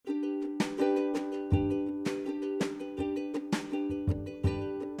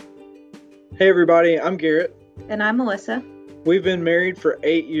Hey everybody, I'm Garrett. And I'm Melissa. We've been married for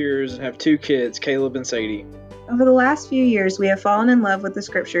 8 years and have 2 kids, Caleb and Sadie. Over the last few years, we have fallen in love with the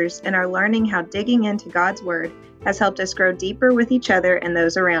scriptures and are learning how digging into God's Word has helped us grow deeper with each other and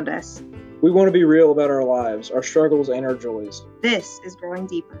those around us. We want to be real about our lives, our struggles, and our joys. This is Growing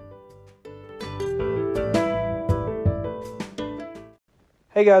Deeper.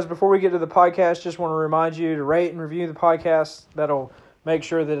 Hey guys, before we get to the podcast, just want to remind you to rate and review the podcast. That'll make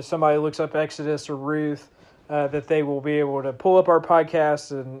sure that if somebody looks up Exodus or Ruth, that they will be able to pull up our podcast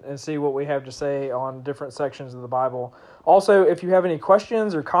and see what we have to say on different sections of the Bible. Also, if you have any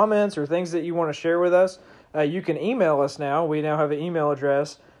questions or comments or things that you want to share with us, you can email us now. We now have an email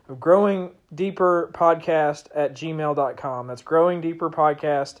address of growingdeeperpodcast@gmail.com. That's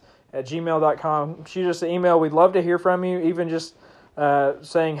growingdeeperpodcast@gmail.com. Shoot us an email. We'd love to hear from you, even just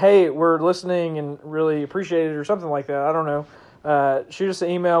saying, hey, we're listening and really appreciate it or something like that. I don't know. Shoot us an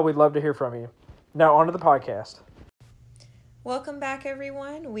email. We'd love to hear from you. Now, on to the podcast. Welcome back,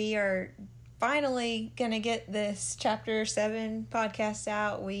 everyone. We are finally going to get this Chapter 7 podcast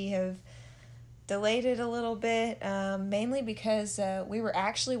out. We have delayed it a little bit, mainly because we were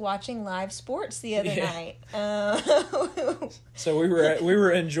actually watching live sports the other night. So we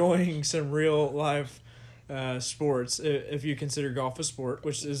were enjoying some real live sports, if you consider golf a sport,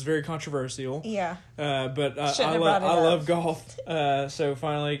 which is very controversial. Yeah. But I love golf. So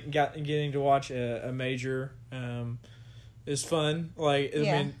finally getting to watch a major is fun.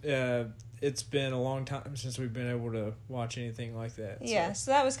 It's been a long time since we've been able to watch anything like that. Yeah,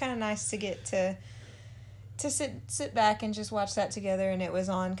 so that was kind of nice to get to sit back and just watch that together, and it was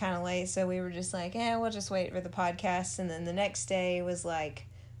on kind of late, so we were just like, we'll just wait for the podcast. And then the next day was like,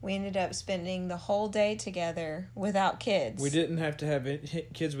 we ended up spending the whole day together without kids. We didn't have to have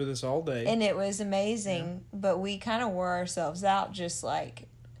kids with us all day. And it was amazing, but we kind of wore ourselves out just like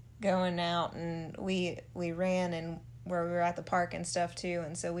going out, and we ran and where we were at the park and stuff too,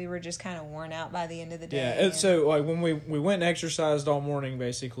 and so we were just kind of worn out by the end of the day. Yeah, so like when we went and exercised all morning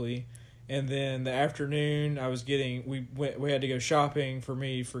basically, and then the afternoon we had to go shopping for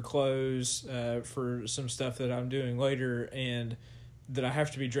clothes, for some stuff that I'm doing later and that I have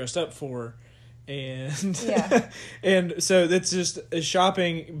to be dressed up for, and and so that's just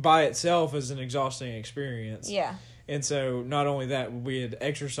shopping by itself is an exhausting experience. Yeah. And so not only that, we had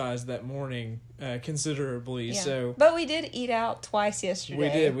exercised that morning considerably. Yeah. So, but we did eat out twice yesterday. We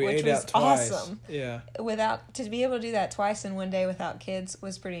did. We ate out twice. Awesome. Yeah. To be able to do that twice in one day without kids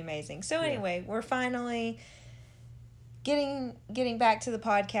was pretty amazing. So anyway, we're finally getting back to the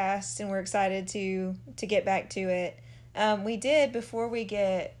podcast, and we're excited to get back to it. We did, before we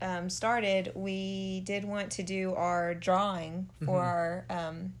get started, we did want to do our drawing for our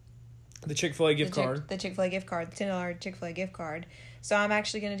the Chick-fil-A gift card. The Chick-fil-A gift card, the $10 Chick-fil-A gift card. So I'm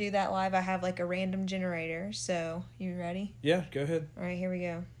actually going to do that live. I have like a random generator. So you ready? Yeah, go ahead. All right, here we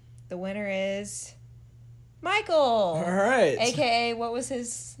go. The winner is Michael. All right. AKA, what was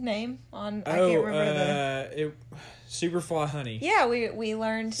his name on? I can't remember Superfly Honey. Yeah, we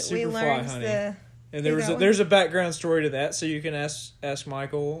learned Honey. And there's a background story to that, so you can ask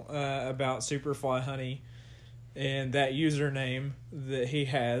Michael about Superfly Honey and that username that he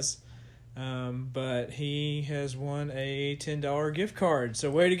has. But he has won a $10 gift card.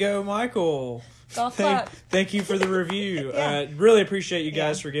 So way to go, Michael. Thank you for the review. Yeah. Really appreciate you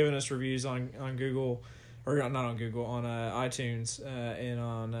guys for giving us reviews on Google, or not on Google, on iTunes and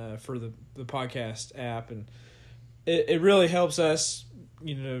on for the podcast app. And it really helps us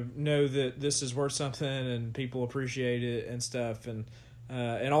know that this is worth something and people appreciate it and stuff, and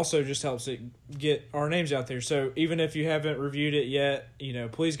also just helps it get our names out there. So even if you haven't reviewed it yet,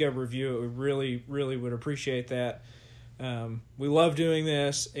 please go review it. We really, really would appreciate that. We love doing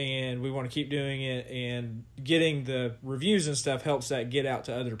this, and we want to keep doing it, and getting the reviews and stuff helps that get out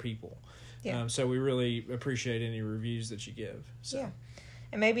to other people. Yeah. So we really appreciate any reviews that you give. So. Yeah,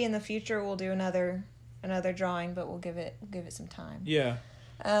 and maybe in the future we'll do another drawing, but we'll give it some time. Yeah.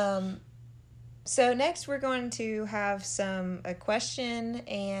 So next we're going to have a question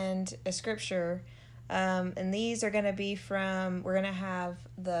and a scripture. And these are going to be we're going to have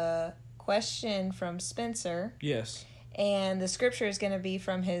the question from Spencer. Yes. And the scripture is going to be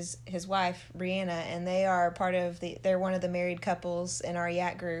from his wife, Brianna, and they are they're one of the married couples in our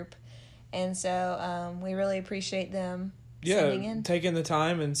YAT group. And so, we really appreciate them. Taking the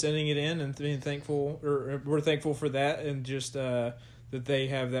time and sending it in and being thankful, or we're thankful for that, and just that they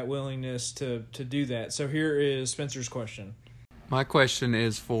have that willingness to do that. So here is Spencer's question. My question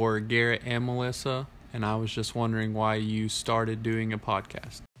is for Garrett and Melissa, and I was just wondering why you started doing a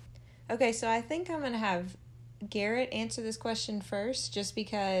podcast. Okay, so I think I'm going to have Garrett answer this question first, just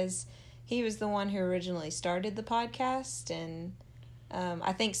because he was the one who originally started the podcast, and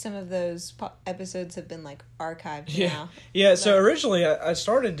I think some of those episodes have been like archived now. Yeah. So originally I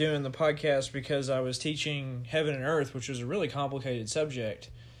started doing the podcast because I was teaching Heaven and Earth, which was a really complicated subject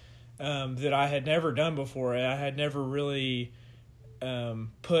that I had never done before. I had never really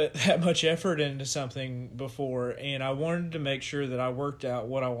put that much effort into something before, and I wanted to make sure that I worked out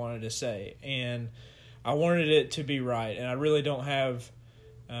what I wanted to say, and I wanted it to be right, and I really don't have,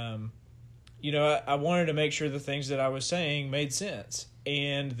 I wanted to make sure the things that I was saying made sense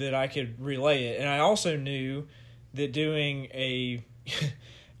and that I could relay it. And I also knew that doing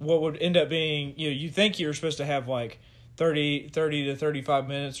what would end up being, you think you're supposed to have like 30 to 35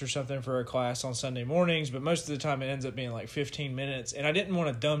 minutes or something for a class on Sunday mornings, but most of the time it ends up being like 15 minutes. And I didn't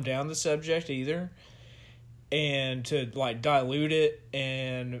want to dumb down the subject either, and to like dilute it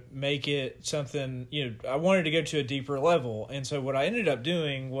and make it something, I wanted to go to a deeper level. And so what I ended up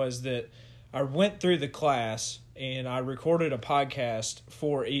doing was that I went through the class and I recorded a podcast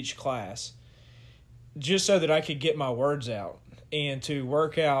for each class just so that I could get my words out and to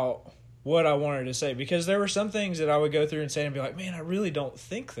work out what I wanted to say, because there were some things that I would go through and say and be like, man, I really don't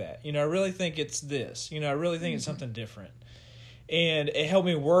think that, I really think it's this, I really think it's something different. And it helped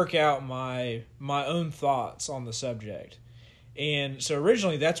me work out my own thoughts on the subject. And so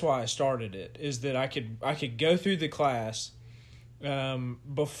originally that's why I started it, is that I could go through the class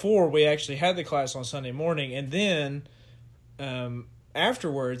before we actually had the class on Sunday morning, and then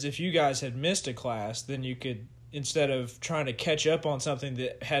afterwards, if you guys had missed a class, then you could, instead of trying to catch up on something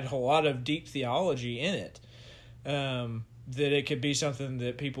that had a lot of deep theology in it, that it could be something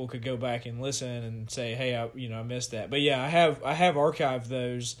that people could go back and listen and say, hey, I missed that. But yeah, I have archived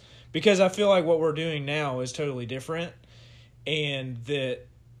those because I feel like what we're doing now is totally different, and that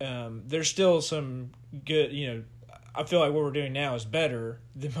there's still some good, I feel like what we're doing now is better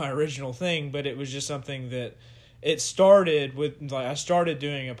than my original thing, but it was just something that it started with, like, I started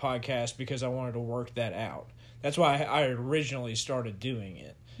doing a podcast because I wanted to work that out. That's why I originally started doing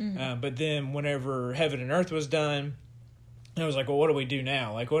it. Mm-hmm. But then whenever Heaven and Earth was done, I was like, well, what do we do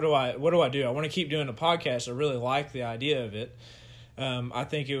now? Like, what do I do? I want to keep doing a podcast. I really like the idea of it. I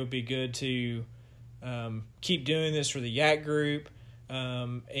think it would be good to keep doing this for the Yak group.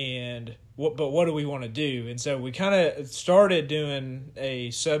 But what do we want to do? And so we kind of started doing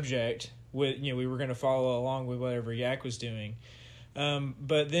a subject with, we were going to follow along with whatever Yak was doing.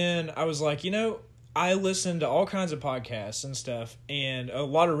 But then I was like, I listen to all kinds of podcasts and stuff, and a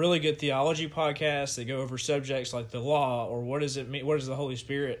lot of really good theology podcasts that go over subjects like the law, or what does it mean? What is the Holy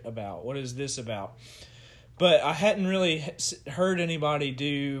Spirit about? What is this about? But I hadn't really heard anybody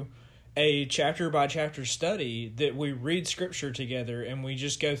do a chapter by chapter study that we read scripture together and we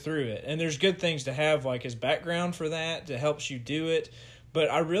just go through it. And there's good things to have like as background for that helps you do it. But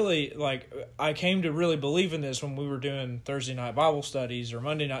I came to really believe in this when we were doing Thursday night Bible studies or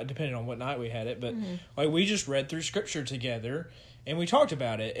Monday night, depending on what night we had it. But we just read through scripture together and we talked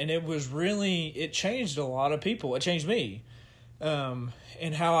about it. And it changed a lot of people. It changed me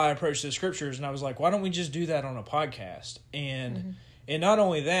in how I approach the scriptures. And I was like, why don't we just do that on a podcast? And not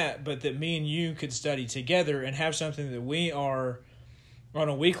only that, but that me and you could study together and have something that we are on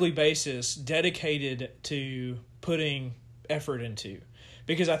a weekly basis dedicated to putting effort into.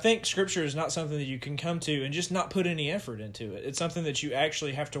 Because I think scripture is not something that you can come to and just not put any effort into it. It's something that you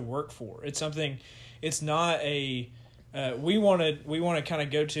actually have to work for. It's not a, we want to kind of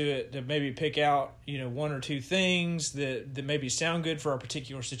go to it to maybe pick out, one or two things that maybe sound good for our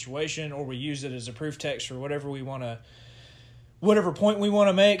particular situation, or we use it as a proof text for whatever point we want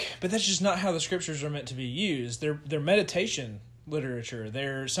to make. But that's just not how the scriptures are meant to be used. They're meditation literature.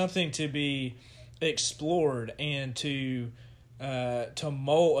 They're something to be explored and to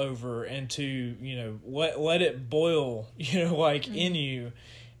mull over and to let it boil in you.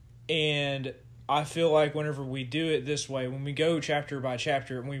 And I feel like whenever we do it this way, when we go chapter by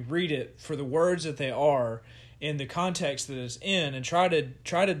chapter and we read it for the words that they are in the context that it's in, and try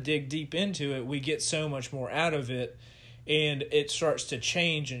to dig deep into it, we get so much more out of it, and it starts to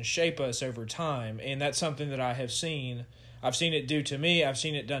change and shape us over time. And that's something that I have seen. I've seen it do to me. I've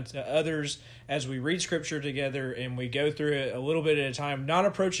seen it done to others as we read scripture together and we go through it a little bit at a time, not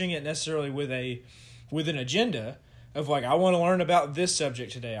approaching it necessarily with an agenda of like, I want to learn about this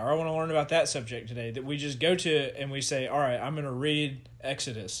subject today, or I want to learn about that subject today. That we just go to it and we say, all right, I'm going to read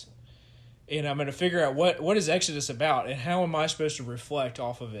Exodus, and I'm going to figure out what is Exodus about, and how am I supposed to reflect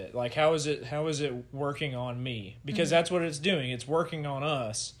off of it? Like, how is it working on me? Because that's what it's doing. It's working on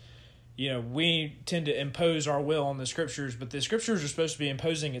us. We tend to impose our will on the scriptures, but the scriptures are supposed to be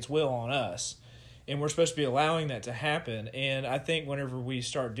imposing its will on us. and we're supposed to be allowing that to happen. And I think whenever we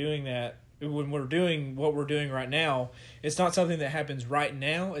start doing that, when we're doing what we're doing right now, it's not something that happens right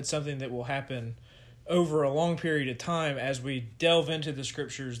now. It's something that will happen over a long period of time as we delve into the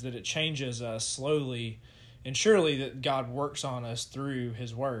scriptures, that it changes us slowly and surely, that God works on us through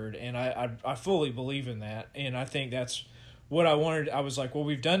his word. And I fully believe in that. And I think that's what I wanted. I was like, well,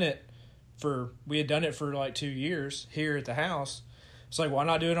 we had done it for like 2 years here at the house. It's like, why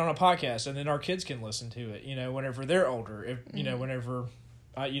not do it on a podcast? And then our kids can listen to it, whenever they're older. If, whenever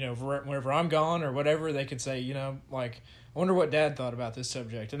I'm gone or whatever, they could say, like, I wonder what Dad thought about this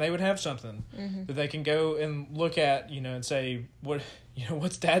subject. And they would have something that they can go and look at, and say,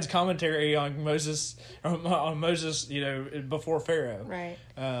 what's Dad's commentary on Moses, before Pharaoh. Right.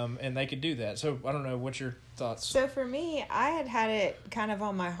 And they could do that. So I don't know, what's your thoughts? So for me, I had it kind of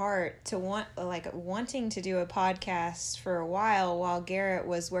on my heart to wanting to do a podcast for a while Garrett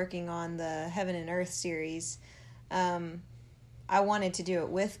was working on the Heaven and Earth series. I wanted to do it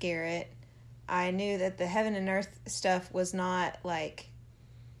with Garrett. I knew that the Heaven and Earth stuff was not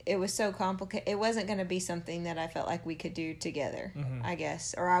it was so complicated. It wasn't going to be something that I felt like we could do together, I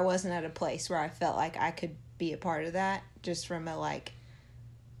guess. Or I wasn't at a place where I felt like I could be a part of that, just from a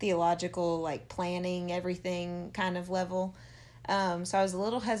theological, planning everything kind of level. So I was a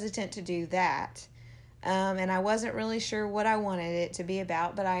little hesitant to do that. And I wasn't really sure what I wanted it to be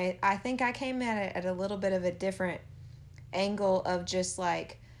about, but I think I came at it at a little bit of a different angle of just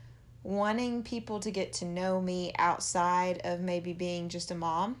wanting people to get to know me outside of maybe being just a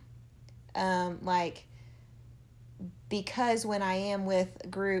mom. Because when I am with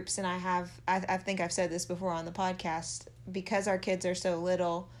groups, and I think I've said this before on the podcast, because our kids are so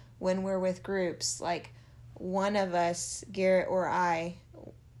little, when we're with groups, one of us, Garrett or I,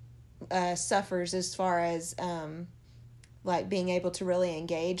 suffers as far as being able to really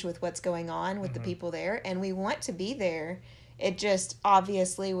engage with what's going on with the people there, and we want to be there. It just,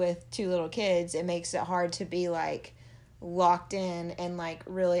 obviously, with 2 little kids, it makes it hard to be locked in and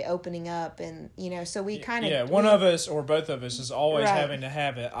really opening up, and so we kind of one of us or both of us is always Right. having to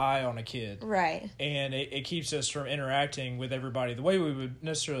have an eye on a kid, right, and it keeps us from interacting with everybody the way we would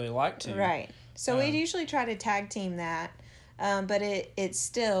necessarily like to, right. So we usually try to tag team that, but it's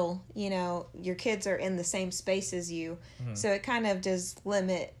still, your kids are in the same space as you, so it kind of does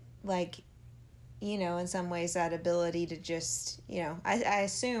limit in some ways that ability to just, I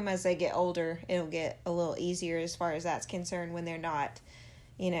assume as they get older, it'll get a little easier as far as that's concerned, when they're not,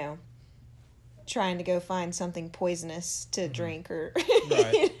 trying to go find something poisonous to drink or,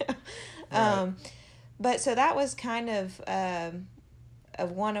 Right. Right. But so that was kind of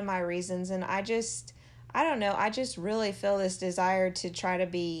one of my reasons. And I don't know, I just really feel this desire to try to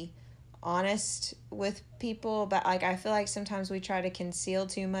be honest with people, but I feel like sometimes we try to conceal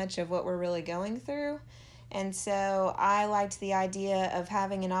too much of what we're really going through. And so I liked the idea of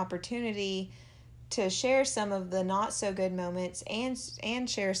having an opportunity to share some of the not so good moments and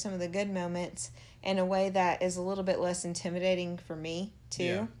share some of the good moments in a way that is a little bit less intimidating for me too.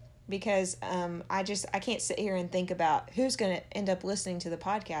 Yeah. Because I can't sit here and think about who's going to end up listening to the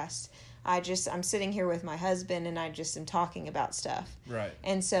podcast. I'm sitting here with my husband, and I just am talking about stuff. Right.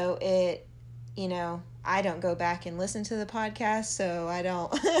 And so I don't go back and listen to the podcast, so I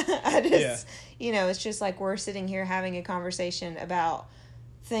don't, it's just like we're sitting here having a conversation about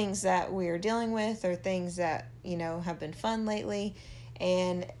things that we're dealing with or things that, have been fun lately.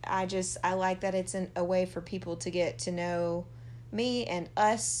 And I like that it's a way for people to get to know me and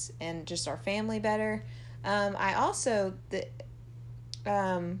us and just our family better. I also,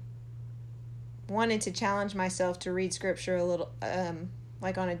 wanted to challenge myself to read scripture a little, on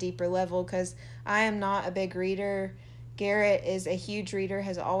a deeper level, because I am not a big reader. Garrett is a huge reader,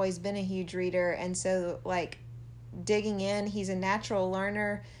 has always been a huge reader, and so digging in, he's a natural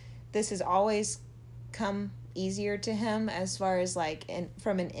learner. This has always come easier to him as far as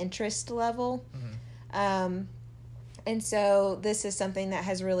from an interest level. And so this is something that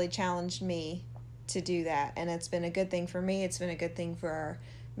has really challenged me to do that, and it's been a good thing for me. It's been a good thing for our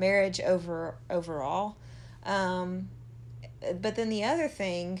marriage overall. But then the other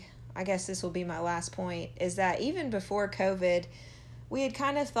thing, I guess this will be my last point, is that even before COVID, we had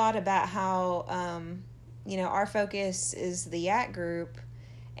kind of thought about how, our focus is the YAC group,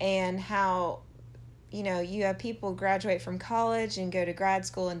 and how, you have people graduate from college and go to grad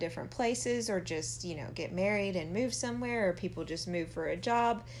school in different places, or just, get married and move somewhere, or people just move for a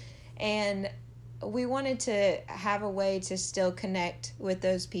job. And we wanted to have a way to still connect with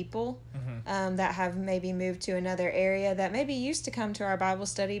those people that have maybe moved to another area, that maybe used to come to our Bible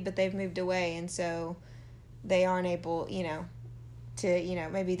study, but they've moved away, and so they aren't able, to,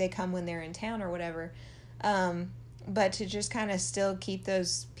 maybe they come when they're in town or whatever. But to just kind of still keep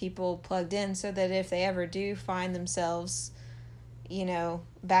those people plugged in so that if they ever do find themselves,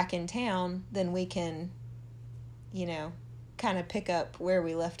 back in town, then we can, kind of pick up where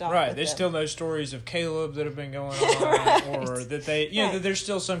we left off. Right. There's them. still those stories of Caleb that have been going on, right. Or that they, right. that there's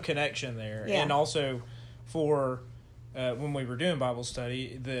still some connection there. Yeah. And also for when we were doing Bible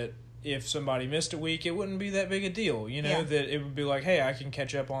study, that if somebody missed a week, it wouldn't be that big a deal, Yeah. that it would be like, hey, I can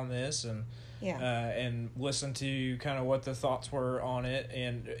catch up on this and listen to kind of what the thoughts were on it.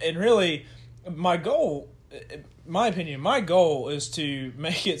 And really, my goal, my opinion, my goal is to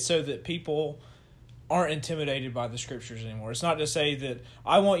make it so that people aren't intimidated by the scriptures anymore. It's not to say that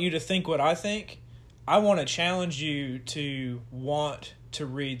I want you to think what I think. I want to challenge you to want to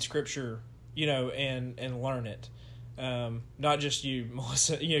read scripture, and learn it. Not just you,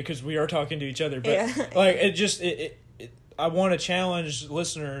 Melissa, because we are talking to each other, but I want to challenge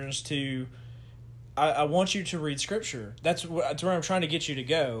listeners to, I want you to read scripture. That's where I'm trying to get you to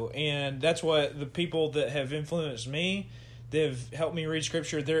go. And that's what the people that have influenced me, they've helped me read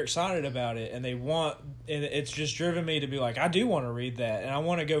scripture. They're excited about it, and and it's just driven me to be like, I do want to read that, and I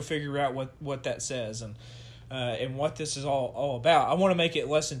want to go figure out what that says and what this is all about. I want to make it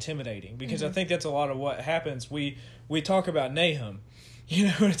less intimidating, because I think that's a lot of what happens. We talk about Nahum,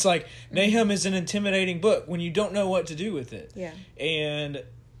 it's like Nahum is an intimidating book when you don't know what to do with it. Yeah.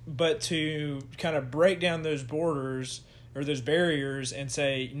 But to kind of break down those borders or those barriers and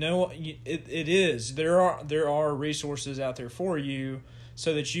say, no, it is. There are resources out there for you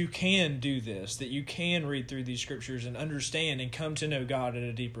so that you can do this, that you can read through these scriptures and understand and come to know God at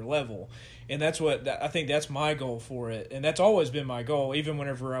a deeper level. And that's I think that's my goal for it. And that's always been my goal, even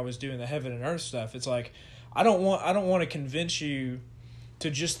whenever I was doing the heaven and earth stuff. It's like, I don't want to convince you to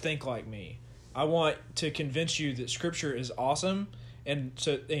just think like me. I want to convince you that scripture is awesome, and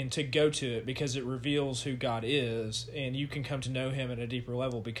to go to it because it reveals who God is, and you can come to know him at a deeper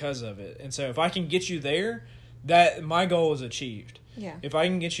level because of it. And so if I can get you there, that my goal is achieved. Yeah. If I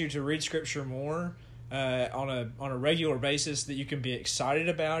can get you to read scripture more on a regular basis, that you can be excited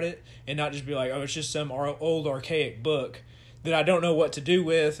about it and not just be like, oh, it's just some old archaic book that I don't know what to do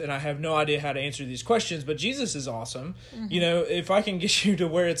with, and I have no idea how to answer these questions, but Jesus is awesome. Mm-hmm. If I can get you to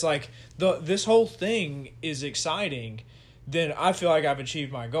where it's like this whole thing is exciting, then I feel like I've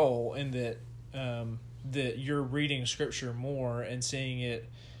achieved my goal, and that you're reading scripture more and seeing it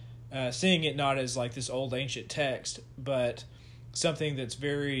not as like this old ancient text, but something that's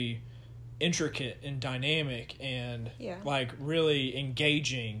very intricate and dynamic and like really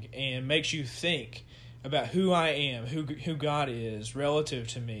engaging and makes you think about who I am, who God is relative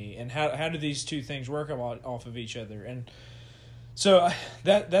to me, and how do these two things work off of each other. And so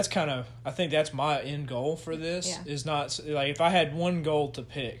that's kind of, I think that's my end goal for this, is not like, if I had one goal to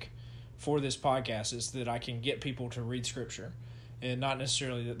pick for this podcast, is that I can get people to read scripture, and not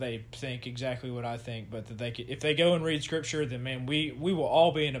necessarily that they think exactly what I think, but that if they go and read scripture, then man, we will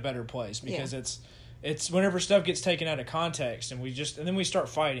all be in a better place, because it's whenever stuff gets taken out of context and then we start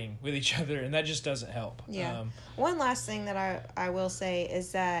fighting with each other, and that just doesn't help. Yeah. One last thing that I will say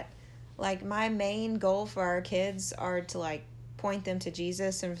is that, like, my main goal for our kids are to, like, point them to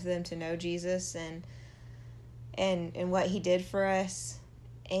Jesus and for them to know Jesus and what he did for us.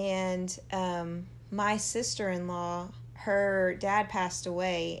 And my sister-in-law, her dad passed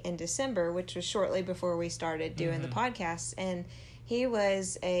away in December, which was shortly before we started doing the podcast, and he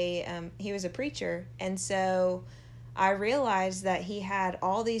was a preacher, and so I realized that he had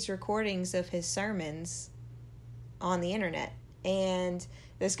all these recordings of his sermons on the internet. And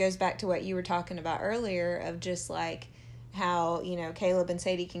this goes back to what you were talking about earlier, of just like how, Caleb and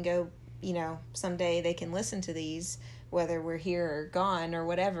Sadie can go, someday they can listen to these, whether we're here or gone or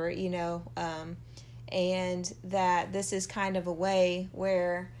whatever, and that this is kind of a way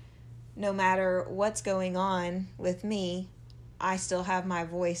where no matter what's going on with me, I still have my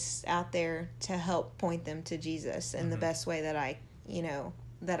voice out there to help point them to Jesus in the best way that I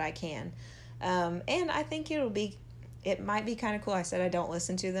can. And I think it might be kind of cool. I said I don't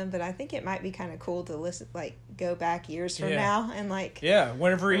listen to them, but I think it might be kind of cool to listen, like, go back years from now and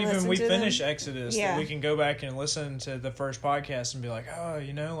whenever even we finish them. Exodus, that we can go back and listen to the first podcast and be like, oh,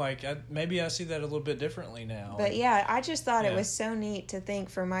 maybe I see that a little bit differently now. But I just thought it was so neat to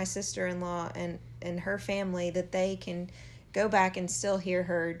think for my sister-in-law and her family that they can go back and still hear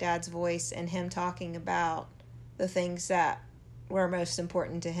her dad's voice and him talking about the things that were most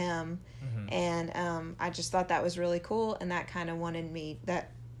important to him. And I just thought that was really cool, and that kind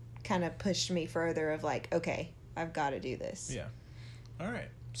of pushed me further of like, okay, I've got to do this. Yeah. All right.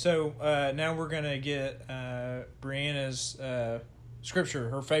 So now we're going to get Brianna's scripture,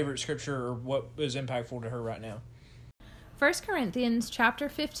 her favorite scripture, or what is impactful to her right now. 1 Corinthians chapter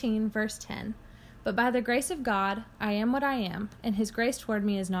 15, verse 10. But by the grace of God, I am what I am, and his grace toward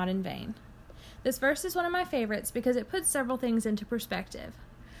me is not in vain. This verse is one of my favorites because it puts several things into perspective.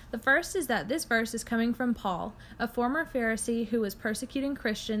 The first is that this verse is coming from Paul, a former Pharisee who was persecuting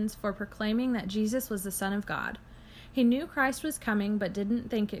Christians for proclaiming that Jesus was the Son of God. He knew Christ was coming, but didn't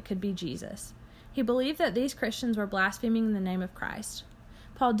think it could be Jesus. He believed that these Christians were blaspheming the name of Christ.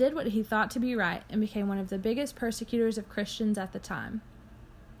 Paul did what he thought to be right and became one of the biggest persecutors of Christians at the time.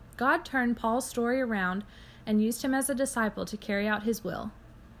 God turned Paul's story around and used him as a disciple to carry out his will.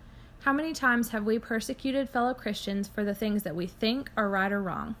 How many times have we persecuted fellow Christians for the things that we think are right or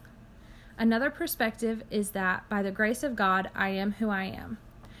wrong? Another perspective is that by the grace of God, I am who I am.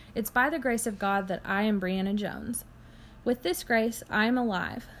 It's by the grace of God that I am Brianna Jones. With this grace, I am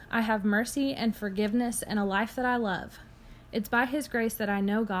alive. I have mercy and forgiveness and a life that I love. It's by his grace that I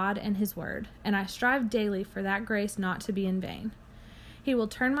know God and his word, and I strive daily for that grace not to be in vain. He will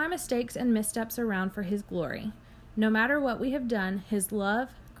turn my mistakes and missteps around for his glory. No matter what we have done, his love,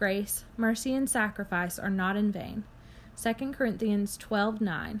 grace, mercy, and sacrifice are not in vain. 2 Corinthians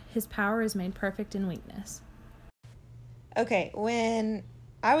 12:9. His power is made perfect in weakness. Okay, when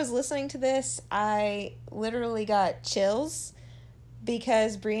I was listening to this, I literally got chills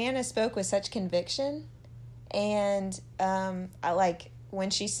because Brianna spoke with such conviction. And I like when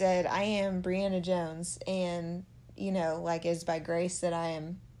she said, I am Brianna Jones, and it's by grace that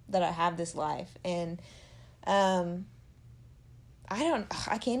I have this life. And I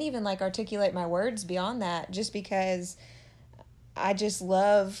can't even articulate my words beyond that, just because I just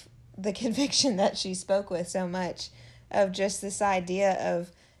love the conviction that she spoke with so much, of just this idea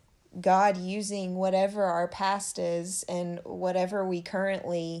of God using whatever our past is and whatever we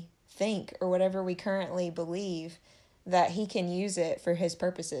currently think or whatever we currently believe, that he can use it for his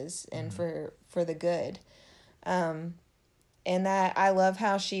purposes and for the good. And that I love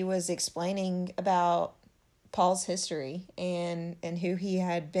how she was explaining about Paul's history and who he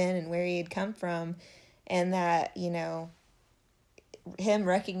had been and where he had come from, and that, him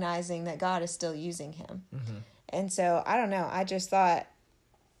recognizing that God is still using him. Mm-hmm. And so, I don't know, I just thought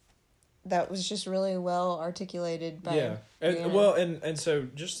that was just really well articulated by and so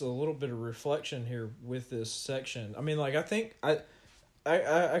just a little bit of reflection here with this section. I mean, I think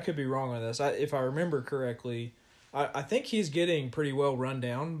I could be wrong on this. If I remember correctly, I think he's getting pretty well run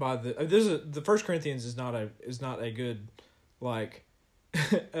down by the 1 Corinthians is not a good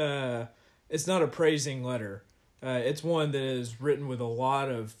it's not a praising letter. It's one that is written with a lot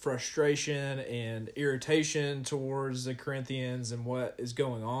of frustration and irritation towards the Corinthians and what is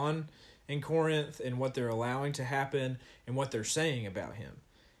going on in Corinth and what they're allowing to happen and what they're saying about him.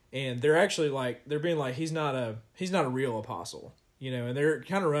 And they're actually they're being he's not a real apostle, and they're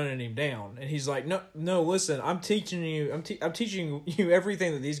kind of running him down. And he's like, no, listen, I'm teaching you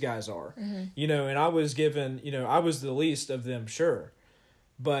everything that these guys are, and I was given, I was the least of them, sure.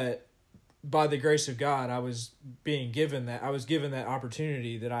 But by the grace of God, I was given that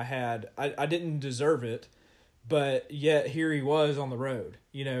opportunity that I had. I didn't deserve it, but yet here he was on the road.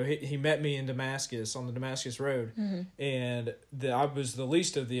 He met me in Damascus, on the Damascus road, and I was the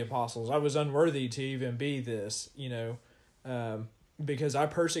least of the apostles. I was unworthy to even be this, because I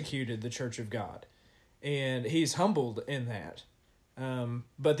persecuted the church of God, and he's humbled in that.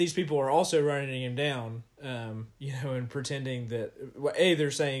 But these people are also running him down, and pretending that,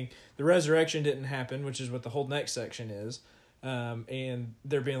 they're saying the resurrection didn't happen, which is what the whole next section is. And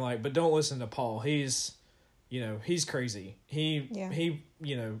they're being like, but don't listen to Paul. He's crazy. He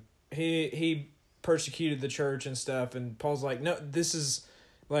persecuted the church and stuff. And Paul's like, no, this is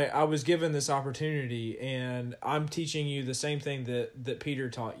I was given this opportunity, and I'm teaching you the same thing that Peter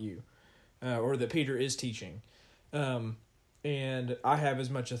taught you, or that Peter is teaching. And I have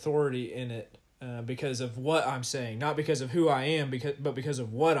as much authority in it because of what I'm saying, not because of who I am, but because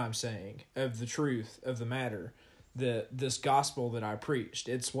of what I'm saying, of the truth of the matter, this gospel that I preached.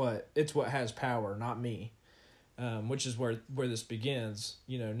 It's what has power, not me, which is where this begins.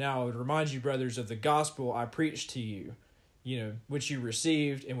 Now I would remind you, brothers, of the gospel I preached to you, which you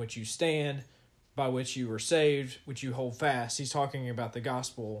received, in which you stand, by which you were saved, which you hold fast. He's talking about the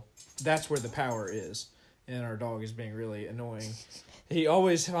gospel. That's where the power is. And our dog is being really annoying. He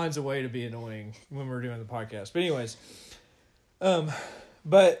always finds a way to be annoying when we're doing the podcast. But anyways,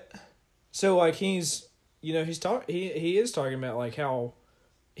 but so he's he is talking about how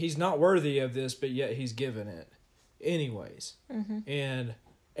he's not worthy of this, but yet he's given it anyways. Mm-hmm.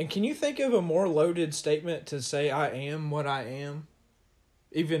 And can you think of a more loaded statement to say I am what I am?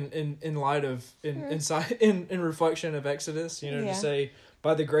 even in light of in reflection of Exodus, to say,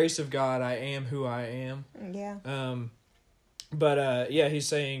 by the grace of God, I am who I am. Yeah. But he's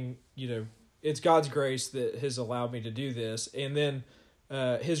saying, it's God's grace that has allowed me to do this. And then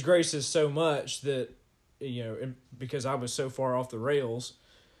his grace is so much that, because I was so far off the rails,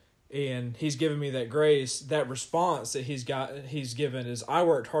 and he's given me that grace, that response that he's given is, I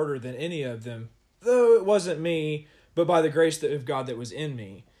worked harder than any of them, though it wasn't me, but by the grace of God that was in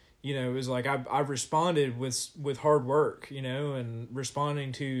me. It was like I responded with hard work, and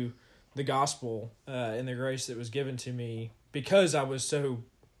responding to the gospel and the grace that was given to me because I was so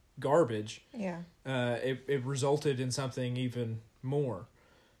garbage. Yeah. It resulted in something even more.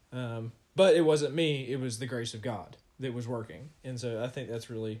 But it wasn't me, it was the grace of God that was working. And so I think that's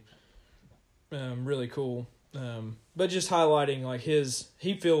really really cool. But just highlighting like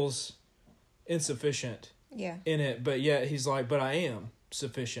he feels insufficient in it, but yet he's like, but I am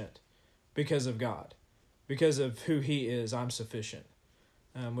sufficient because of God. Because of who he is, I'm sufficient.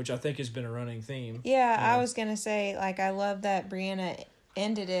 Which I think has been a running theme. Yeah, I was going to say, like, I love that Brianna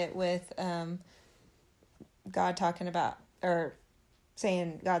ended it with God talking about, or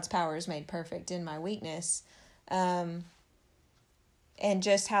saying God's power is made perfect in my weakness. And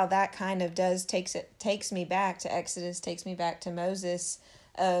just how that kind of takes me back to Exodus, takes me back to Moses,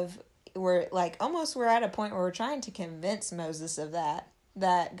 we're at a point where we're trying to convince Moses of that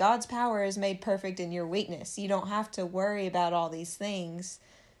God's power is made perfect in your weakness. You don't have to worry about all these things.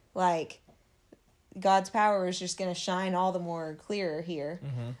 Like, God's power is just going to shine all the more clearer here.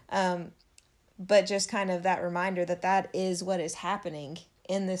 Mm-hmm. But just kind of that reminder that is what is happening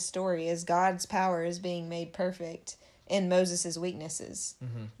in this story, is God's power is being made perfect in Moses' weaknesses.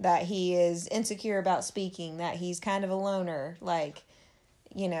 Mm-hmm. That he is insecure about speaking, that he's kind of a loner, like,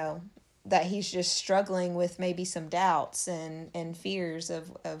 that he's just struggling with maybe some doubts and fears of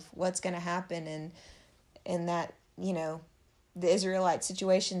what's going to happen, and that, the Israelite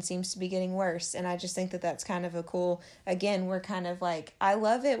situation seems to be getting worse. And I just think that that's kind of a cool, again, we're kind of like, I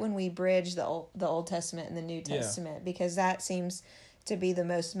love it when we bridge the Old Testament and the New Testament, because that seems to be the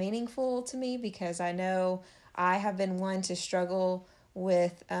most meaningful to me, because I know I have been one to struggle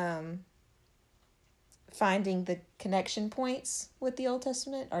with finding the connection points with the Old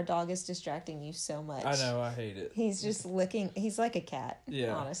Testament. Our dog is distracting you so much. I know, I hate it. He's just he's like a cat,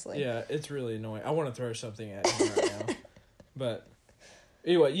 honestly. Yeah, it's really annoying. I want to throw something at him right now. But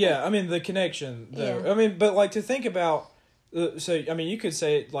anyway, I mean, the connection, though. Yeah. I mean, but like to think about, you could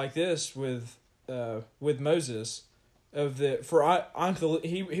say it like this with Moses,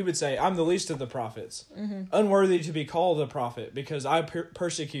 he would say, I'm the least of the prophets, mm-hmm. unworthy to be called a prophet because I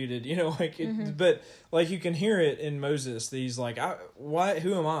persecuted, mm-hmm. But like you can hear it in Moses. These like,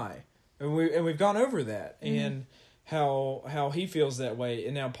 who am I? And we've gone over that, mm-hmm. and how he feels that way.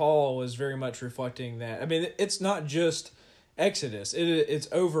 And now Paul is very much reflecting that. I mean, it's not just Exodus. It's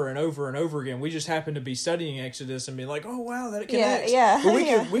over and over and over again. We just happen to be studying Exodus and be like, oh wow, that connects. Yeah.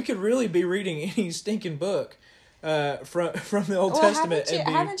 But we could really be reading any stinking book from the Old Testament.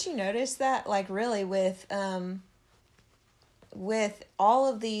 Haven't you noticed that, like, really with all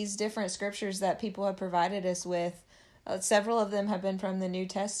of these different scriptures that people have provided us with, several of them have been from the New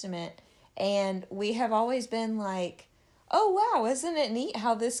Testament, and we have always been like, oh wow, isn't it neat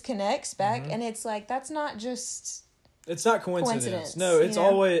how this connects back? Mm-hmm. And it's like, that's not just... It's not coincidence. No, it's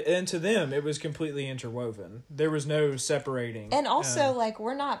always... And to them, it was completely interwoven. There was no separating. And also,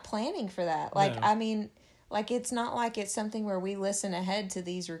 we're not planning for that. Like, no. I mean... Like, it's not like it's something where we listen ahead to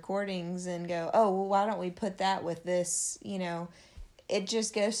these recordings and go, oh, well, why don't we put that with this? It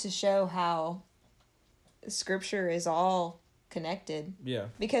just goes to show how Scripture is all connected. Yeah.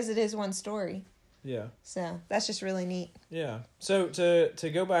 Because it is one story. Yeah. So, that's just really neat. Yeah. So, to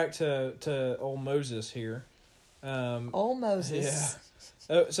go back to old Moses here. Old Moses.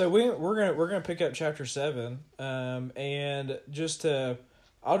 Yeah. So, we're gonna pick up chapter 7. And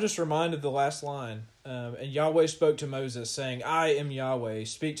I'll just remind of the last line. And Yahweh spoke to Moses, saying, I am Yahweh,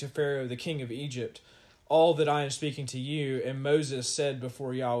 speak to Pharaoh, the king of Egypt, all that I am speaking to you. And Moses said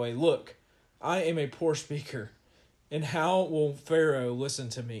before Yahweh, look, I am a poor speaker, and how will Pharaoh listen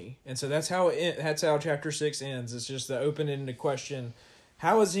to me? And so that's how chapter 6 ends. It's just the open-ended question,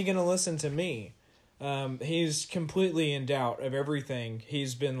 how is he going to listen to me? He's completely in doubt of everything.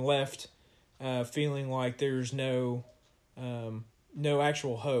 He's been left feeling like there's no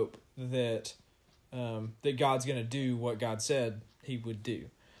actual hope that God's going to do what God said he would do.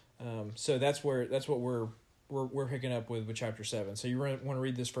 So that's what we're picking up with chapter 7. So you want to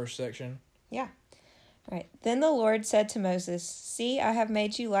read this first section? Yeah. All right. Then the Lord said to Moses, see, I have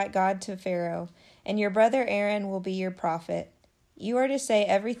made you like God to Pharaoh, and your brother Aaron will be your prophet. You are to say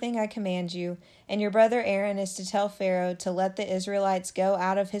everything I command you, and your brother Aaron is to tell Pharaoh to let the Israelites go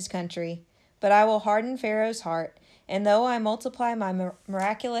out of his country. But I will harden Pharaoh's heart, and though I multiply my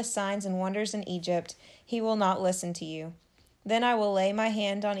miraculous signs and wonders in Egypt, he will not listen to you. Then I will lay my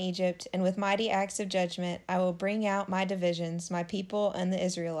hand on Egypt, and with mighty acts of judgment I will bring out my divisions, my people, and the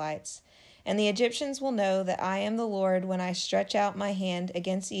Israelites. And the Egyptians will know that I am the Lord when I stretch out my hand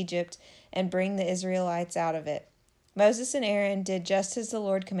against Egypt and bring the Israelites out of it. Moses and Aaron did just as the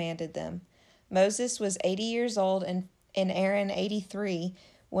Lord commanded them. Moses was 80 years old and Aaron 83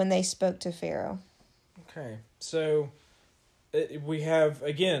 when they spoke to Pharaoh. Okay, so we have,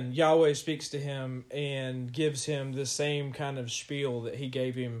 again, Yahweh speaks to him and gives him the same kind of spiel that he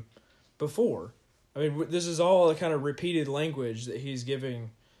gave him before. I mean, this is all a kind of repeated language that he's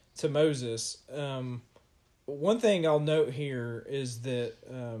giving to Moses. One thing I'll note here is that,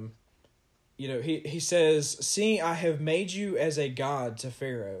 he says, "See, I have made you as a god to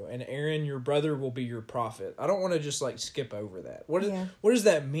Pharaoh, and Aaron, your brother, will be your prophet." I don't want to just skip over that. What does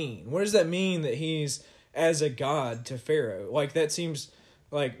that mean? What does that mean that he's as a god to Pharaoh? That seems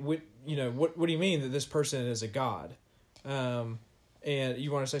what do you mean that this person is a god? And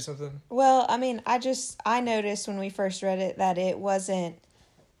you want to say something? Well, I mean, I noticed when we first read it that it wasn't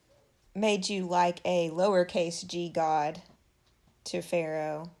made you like a lowercase g god to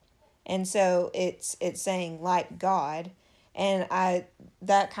Pharaoh. And so it's saying like God, and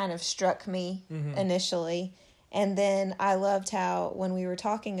that kind of struck me initially. And then I loved how when we were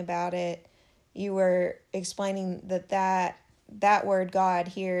talking about it, you were explaining that word God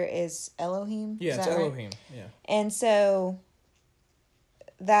here is Elohim. Yeah, it's Elohim. Right? Yeah. And so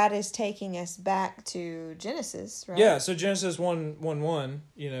that is taking us back to Genesis, right? Yeah, so Genesis 1:1,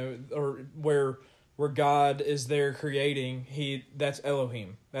 or where God is there creating, that's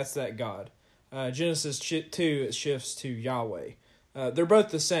Elohim. That's that God. Genesis 2, it shifts to Yahweh. They're both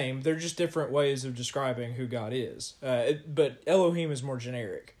the same. They're just different ways of describing who God is. But Elohim is more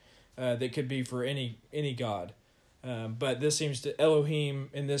generic. That could be for any God. But this seems to, Elohim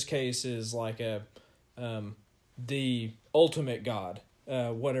in this case is the ultimate God.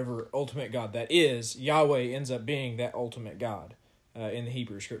 Whatever ultimate God that is, Yahweh ends up being that ultimate God in the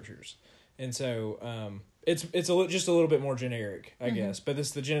Hebrew Scriptures. And so it's just a little bit more generic, I guess. But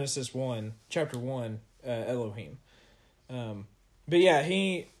it's the Genesis 1, chapter 1, Elohim. But yeah,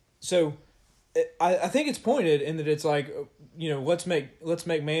 I think it's pointed in that it's let's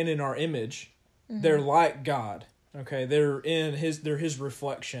make man in our image. They're like God. Okay, they're his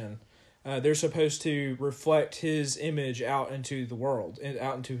reflection. They're supposed to reflect his image out into the world and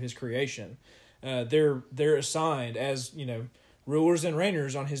out into his creation. They're assigned as rulers and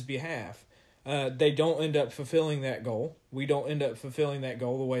reigners on his behalf. They don't end up fulfilling that goal. We don't end up fulfilling that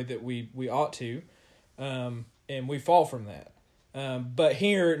goal the way that we ought to, and we fall from that. But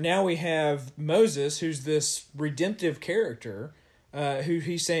here, now we have Moses, who's this redemptive character, who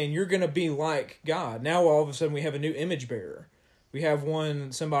he's saying, you're going to be like God. Now all of a sudden we have a new image bearer. We have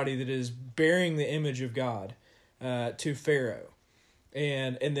somebody that is bearing the image of God to Pharaoh,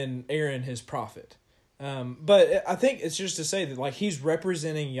 and then Aaron, his prophet. But I think it's just to say that he's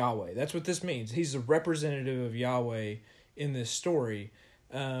representing Yahweh. That's what this means. He's a representative of Yahweh in this story.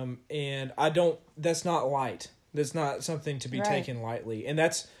 And that's not light. That's not something to be taken lightly. And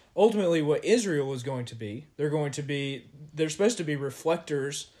that's ultimately what Israel is going to be. They're supposed to be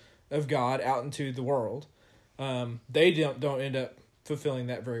reflectors of God out into the world. They don't end up fulfilling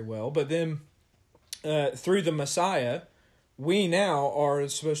that very well. But then through the Messiah, we now are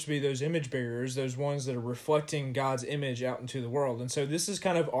supposed to be those image bearers, those ones that are reflecting God's image out into the world. And so this is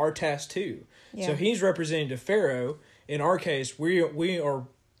kind of our task too. Yeah. So he's representing to Pharaoh. In our case, we are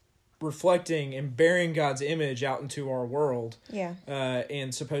reflecting and bearing God's image out into our world. Yeah.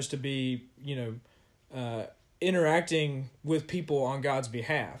 And supposed to be, interacting with people on God's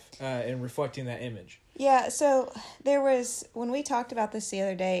behalf and reflecting that image. Yeah, so when we talked about this the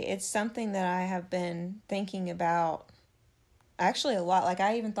other day, it's something that I have been thinking about actually a lot.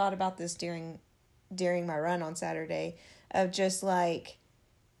 I even thought about this during my run on Saturday, of just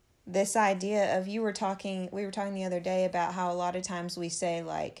this idea of we were talking the other day about how a lot of times we say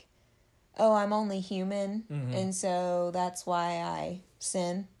oh, I'm only human, and so that's why I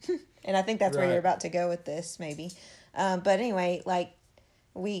sin. And I think that's where you're about to go with this, maybe. But anyway,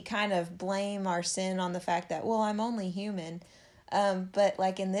 we kind of blame our sin on the fact that, well, I'm only human.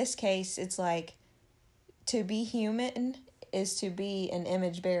 But in this case, it's to be human is to be an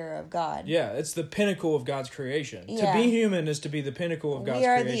image bearer of God. Yeah, it's the pinnacle of God's creation. Yeah. To be human is to be the pinnacle of God's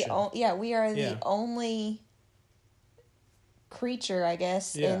creation. We are the only creature, I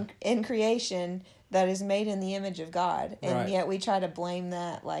guess, in creation that is made in the image of God, and Right. yet we try to blame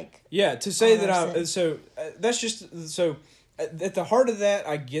that, like, Yeah, to say on that our I'm sin. so that's just so at the heart of that,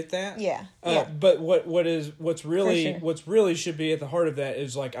 I get that. Yeah, But what's really sure. should be at the heart of that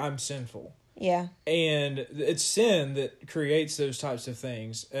is like I'm sinful, yeah, and it's sin that creates those types of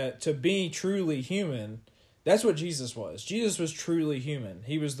things. To be truly human, that's what Jesus was. Jesus was truly human.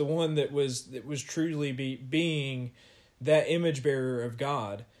 He was the one that was truly being that image bearer of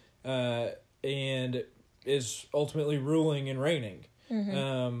God, and is ultimately ruling and reigning.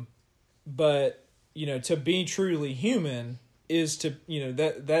 But to be truly human is to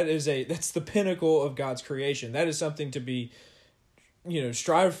that's the pinnacle of God's creation. That is something to be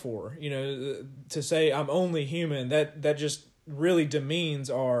strive for. To say I'm only human, that just really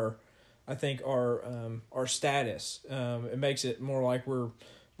demeans our status. It makes it more like we're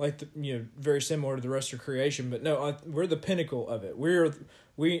like very similar to the rest of creation, but no, we're the pinnacle of it.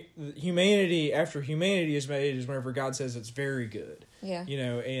 Humanity after humanity is made is whenever God says it's very good. yeah.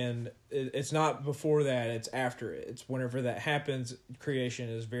 And it's not before that, it's after it. It's whenever that happens, creation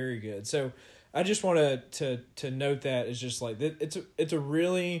is very good. So I just want to note that it's just like it's a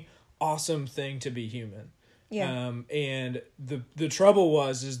really awesome thing to be human. Yeah. And the trouble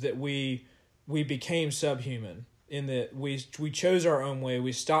is that we became subhuman in that we chose our own way.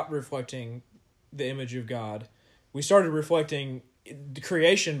 We stopped reflecting the image of God. We started reflecting the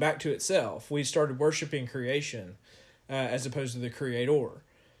creation back to itself. We started worshiping creation as opposed to the Creator,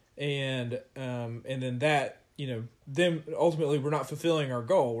 and then that then ultimately we're not fulfilling our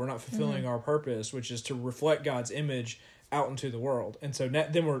goal. We're not fulfilling our purpose, which is to reflect God's image out into the world. And so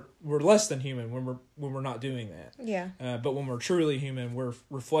then we're less than human when we're not doing that. Yeah. But when we're truly human, we're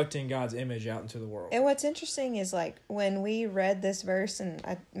reflecting God's image out into the world. And what's interesting is, like, when we read this verse, and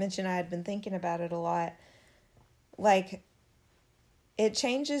I mentioned I had been thinking about it a lot, like, it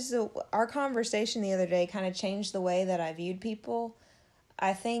changes our conversation the other day kind of changed the way that I viewed people.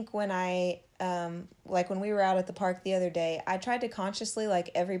 I think when when we were out at the park the other day, I tried to consciously,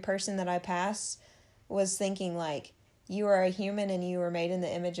 like, every person that I pass was thinking, like, you are a human and you were made in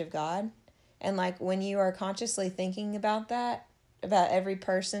the image of God. And, like, when you are consciously thinking about that, about every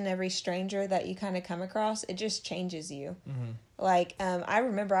person, every stranger that you kind of come across, it just changes you. Mm-hmm. Like, I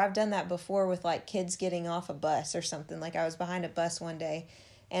remember I've done that before with, like, kids getting off a bus or something. Like, I was behind a bus one day,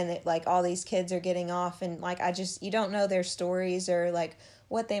 and like all these kids are getting off, and like you don't know their stories or like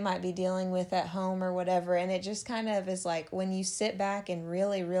what they might be dealing with at home or whatever. And it just kind of is like when you sit back and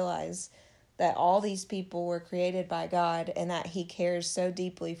really realize that all these people were created by God and that He cares so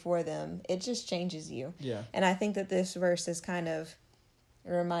deeply for them, it just changes you. Yeah. And I think that this verse has kind of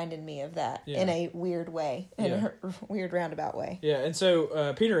reminded me of that in a weird way, in a weird roundabout way. Yeah, and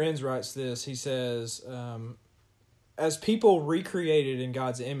so Peter Enns writes this. He says, as people recreated in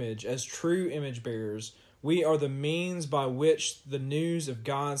God's image, as true image bearers, we are the means by which the news of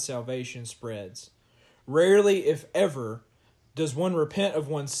God's salvation spreads. Rarely, if ever, does one repent of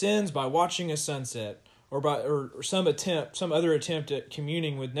one's sins by watching a sunset or some other attempt at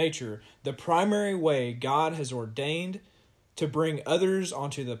communing with nature. The primary way God has ordained to bring others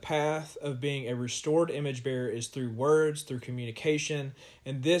onto the path of being a restored image bearer is through words, through communication,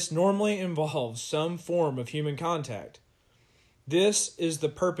 and this normally involves some form of human contact. This is the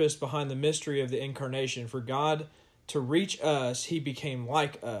purpose behind the mystery of the incarnation. For God to reach us, He became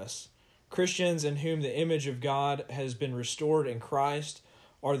like us. Christians in whom the image of God has been restored in Christ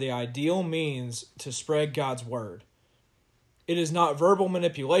are the ideal means to spread God's word. It is not verbal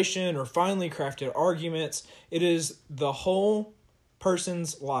manipulation or finely crafted arguments. It is the whole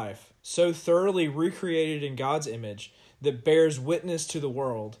person's life, so thoroughly recreated in God's image, that bears witness to the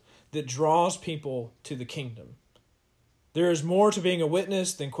world, that draws people to the kingdom. There is more to being a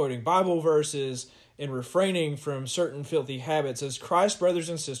witness than quoting Bible verses and refraining from certain filthy habits. As Christ's brothers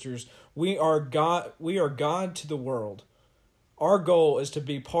and sisters, we are God to the world. Our goal is to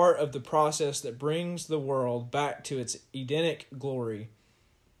be part of the process that brings the world back to its Edenic glory.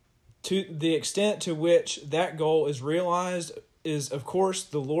 To the extent to which that goal is realized is, of course,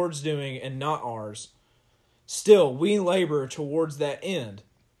 the Lord's doing and not ours. Still, we labor towards that end.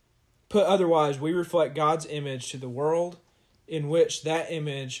 Put otherwise, we reflect God's image to the world in which that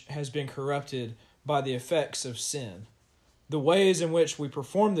image has been corrupted by the effects of sin. The ways in which we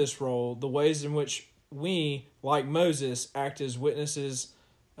perform this role, the ways in which we, like Moses, act as witnesses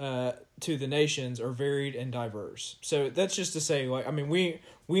to the nations are varied and diverse. So that's just to say,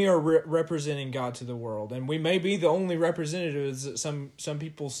 we are representing God to the world, and we may be the only representatives that some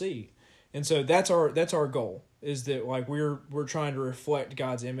people see. And so that's our goal, is that like we're trying to reflect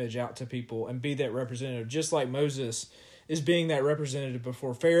God's image out to people and be that representative, just like Moses is being that representative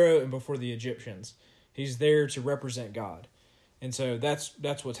before Pharaoh and before the Egyptians. He's there to represent God. And so that's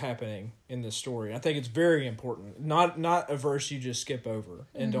what's happening in this story. I think it's very important. Not a verse you just skip over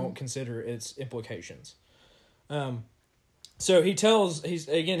and don't consider its implications. So he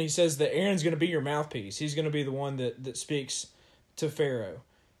says that Aaron's going to be your mouthpiece. He's going to be the one that speaks to Pharaoh.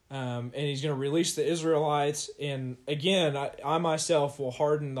 And he's going to release the Israelites. And again, I myself will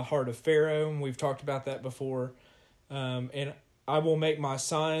harden the heart of Pharaoh. And we've talked about that before. And I will make my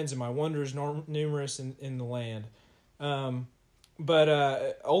signs and my wonders numerous in the land.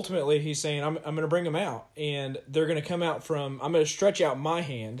 But ultimately, he's saying, I'm going to bring them out. And they're going to come out I'm going to stretch out my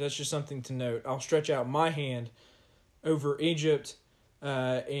hand. That's just something to note. I'll stretch out my hand over Egypt,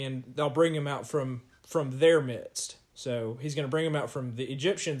 and they'll bring them out from their midst. So he's going to bring them out from the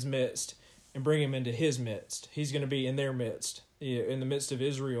Egyptians' midst and bring them into his midst. He's going to be in their midst, in the midst of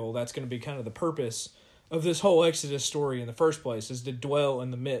Israel. That's going to be kind of the purpose of this whole Exodus story in the first place, is to dwell in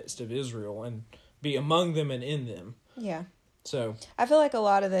the midst of Israel and be among them and in them. Yeah. So I feel like a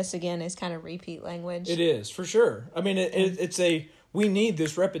lot of this, again, is kind of repeat language. It is, for sure. I mean, it's we need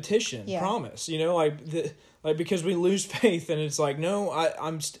this repetition promise, because we lose faith, and it's like, no,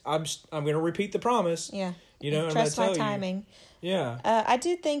 I'm going to repeat the promise. Yeah. Trust my timing. Yeah. I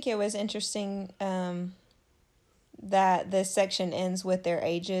did think it was interesting that this section ends with their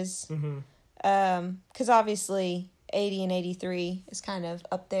ages. Mm-hmm. 'Cause obviously 80 and 83 is kind of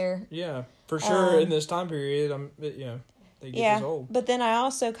up there. Yeah, for sure. In this time period, they get this old. But then I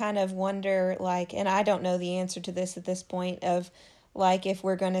also kind of wonder, and I don't know the answer to this at this point, of if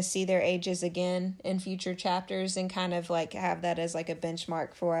we're going to see their ages again in future chapters, and kind of have that as a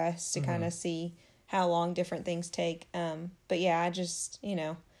benchmark for us to kind of see how long different things take. But yeah, I just,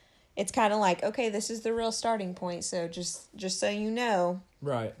 it's kind of okay, this is the real starting point. So just so you know,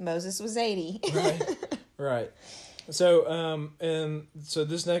 right. Moses was 80. Right. So, and so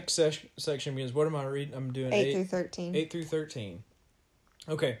this next section begins, what am I reading? I'm doing 8 through 13. 8 through 13.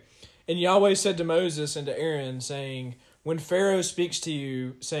 Okay. And Yahweh said to Moses and to Aaron, saying, when Pharaoh speaks to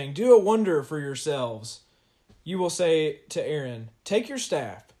you, saying, do a wonder for yourselves, you will say to Aaron, take your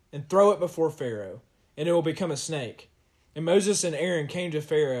staff and throw it before Pharaoh, and it will become a snake. And Moses and Aaron came to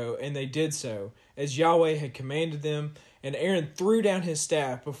Pharaoh, and they did so, as Yahweh had commanded them. And Aaron threw down his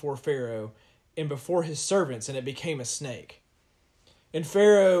staff before Pharaoh and before his servants, and it became a snake. And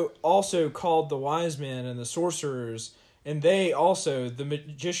Pharaoh also called the wise men and the sorcerers, and they also, the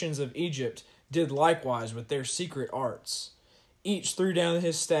magicians of Egypt, did likewise with their secret arts. Each threw down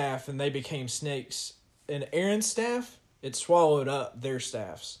his staff, and they became snakes. And Aaron's staff, it swallowed up their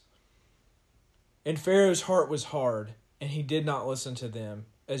staffs. And Pharaoh's heart was hard, and he did not listen to them,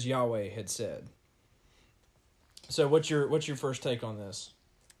 as Yahweh had said. So what's your first take on this?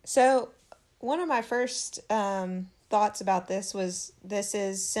 So one of my first thoughts about this was, this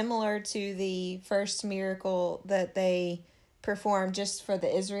is similar to the first miracle that they performed just for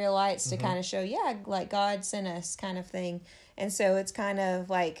the Israelites to kind of show, God sent us kind of thing. And so it's kind of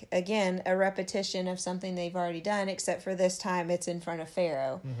again, a repetition of something they've already done, except for this time it's in front of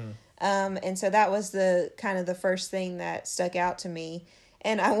Pharaoh. And so that was the kind of the first thing that stuck out to me.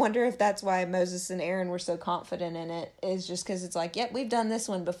 And I wonder if that's why Moses and Aaron were so confident in it, is just because it's yep, we've done this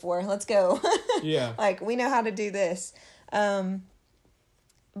one before. Let's go. Yeah. We know how to do this. But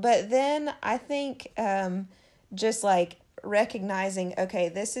then I think just recognizing, okay,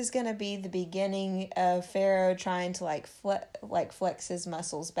 this is going to be the beginning of Pharaoh trying to flex his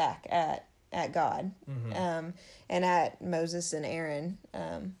muscles back at God, and at Moses and Aaron,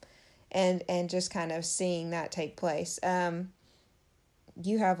 and just kind of seeing that take place.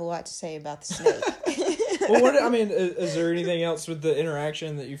 You have a lot to say about the snake. Well, is there anything else with the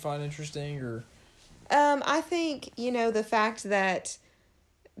interaction that you find interesting, or? I think, the fact that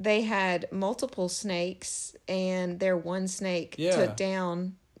they had multiple snakes, and their one snake took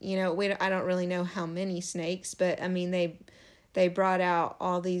down, I don't really know how many snakes, but they brought out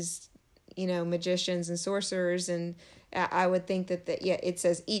all these, magicians and sorcerers, and I would think that it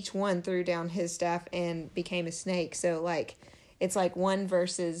says each one threw down his staff and became a snake. So it's one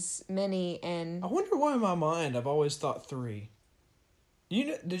versus many. And I wonder why in my mind I've always thought 3.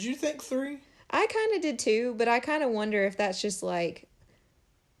 Did you think 3? I kind of did too, but I kind of wonder if that's just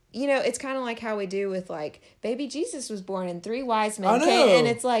it's kind of like how we do with baby Jesus was born and 3 wise men came, and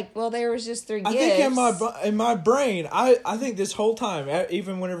it's there was just 3 gifts. I think in my brain, I think this whole time,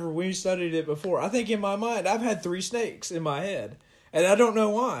 even whenever we studied it before, I think in my mind I've had 3 snakes in my head, and I don't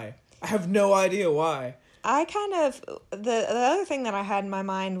know why. I have no idea why. I kind of the other thing that I had in my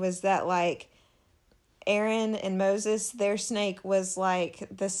mind was that Aaron and Moses, their snake was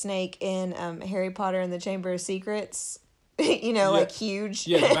the snake in Harry Potter and the Chamber of Secrets. like huge.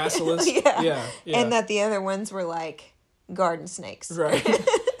 Yeah, the basilisk. Yeah. And that the other ones were like garden snakes. Right.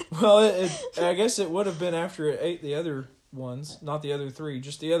 Well, I guess it would have been after it ate the other ones, not the other three,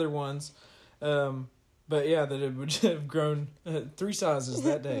 just the other ones. But yeah, that it would have grown 3 sizes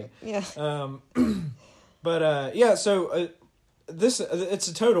that day. Yeah. So it's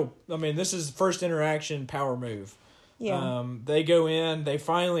a total. I mean, this is first interaction power move. Yeah. They go in. They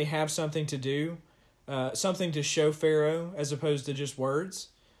finally have something to do, something to show Pharaoh as opposed to just words.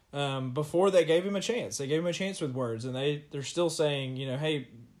 Before they gave him a chance, they gave him a chance with words, and they're still saying, hey,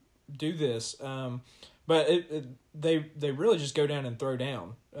 do this. But they really just go down and throw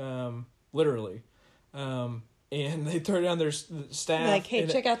down, literally. And they throw down their staff. Like, hey,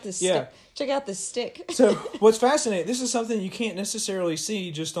 check out this stick. Check out this stick. So what's fascinating, this is something you can't necessarily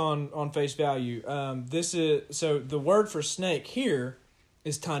see just on face value. So the word for snake here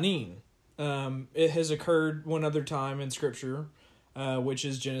is tanin. It has occurred one other time in Scripture, which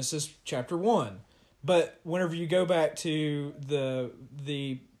is Genesis chapter 1. But whenever you go back to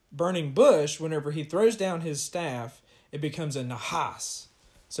the burning bush, whenever he throws down his staff, it becomes a nahas.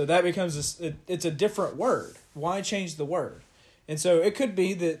 So that becomes it's a different word. Why change the word? And so it could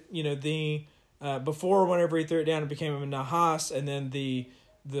be that before, whenever he threw it down, it became a nahas, and then the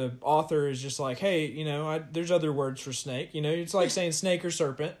author is just like, hey, there's other words for snake. It's like saying snake or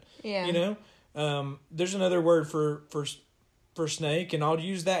serpent. Yeah. There's another word for snake, and I'll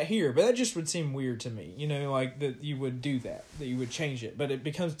use that here. But that just would seem weird to me. Like that you would do that you would change it. But it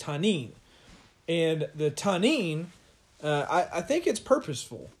becomes tanin, and the tanin. I think it's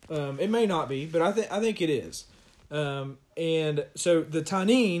purposeful. It may not be, but I think it is. And so the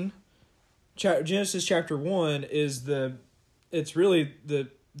tanin, Genesis chapter 1 is it's really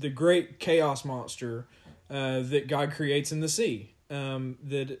the great chaos monster that God creates in the sea.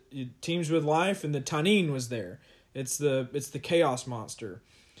 That it teems with life, and the tanin was there. It's the chaos monster.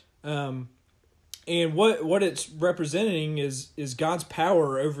 And what it's representing is God's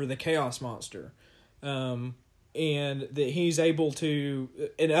power over the chaos monster. And that he's able to,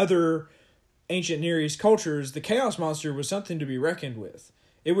 in other ancient Near East cultures, the chaos monster was something to be reckoned with.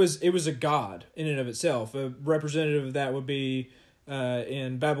 It was a god in and of itself. A representative of that would be,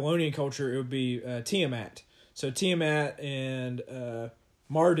 in Babylonian culture, it would be Tiamat. So Tiamat and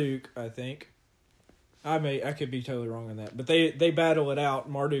Marduk, I think. I could be totally wrong on that, but they battle it out.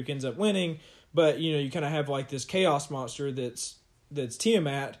 Marduk ends up winning, but you kind of have like this chaos monster that's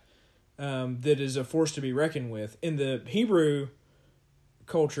Tiamat. That is a force to be reckoned with. In the Hebrew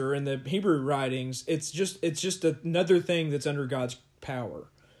culture, in the Hebrew writings, it's just another thing that's under God's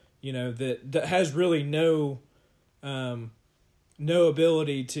power, that has really no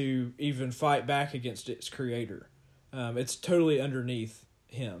ability to even fight back against its creator. It's totally underneath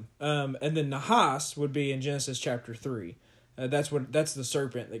him. And then Nahas would be in Genesis chapter 3. That's the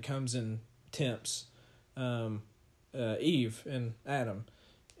serpent that comes and tempts Eve and Adam.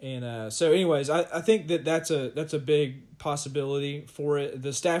 And so anyways, I think that's a big possibility for it.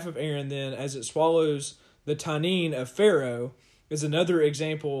 The staff of Aaron then, as it swallows the tanin of Pharaoh, is another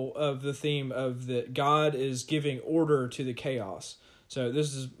example of the theme of that God is giving order to the chaos. So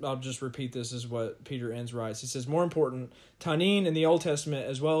I'll just repeat this is what Peter Enns writes. He says, more important, tanin in the Old Testament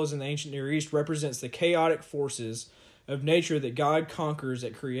as well as in the ancient Near East represents the chaotic forces of nature that God conquers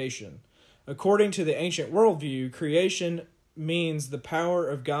at creation. According to the ancient worldview, creation means the power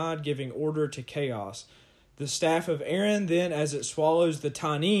of God giving order to chaos. The staff of Aaron, then, as it swallows the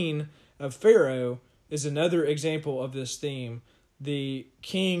tanin of Pharaoh, is another example of this theme. The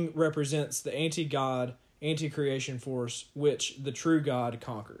king represents the anti-God, anti-creation force, which the true God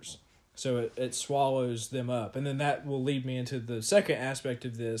conquers. So it swallows them up. And then that will lead me into the second aspect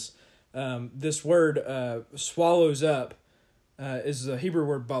of this. This word, swallows up, is the Hebrew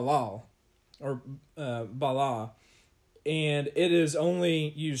word balal, or bala. And it is only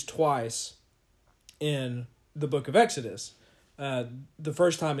used twice in the book of Exodus. The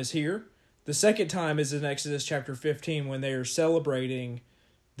first time is here. The second time is in Exodus chapter 15 when they are celebrating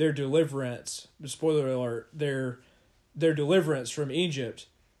their deliverance. Spoiler alert, their deliverance from Egypt.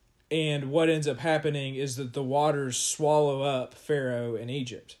 And what ends up happening is that the waters swallow up Pharaoh in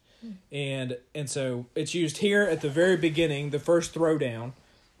Egypt. And so it's used here at the very beginning, the first throwdown.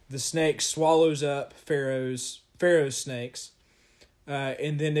 The snake swallows up Pharaoh's snakes,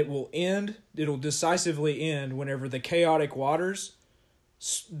 and then it'll decisively end whenever the chaotic waters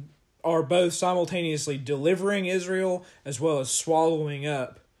are both simultaneously delivering Israel as well as swallowing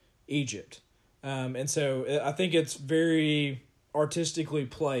up Egypt. And so I think it's very artistically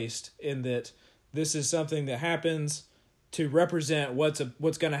placed in that this is something that happens to represent what's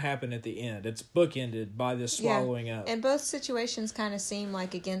going to happen at the end. It's bookended by this swallowing up. And both situations kind of seem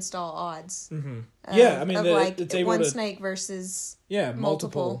like against all odds. Mm-hmm. I mean, it's able one snake versus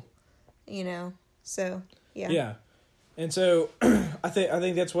multiple. So yeah. Yeah, and so I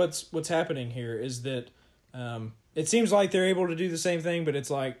think that's what's happening here is that it seems like they're able to do the same thing, but it's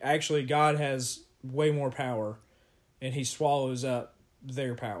like actually God has way more power, and He swallows up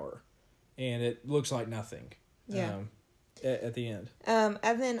their power, and it looks like nothing. Yeah. At the end. And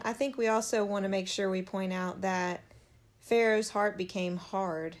then I think we also want to make sure we point out that Pharaoh's heart became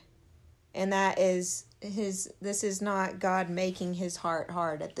hard, and that is this is not God making his heart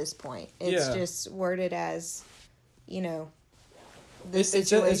hard at this point. It's just worded as, it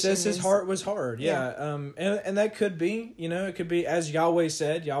says his heart was hard. Yeah. And that could be, it could be as Yahweh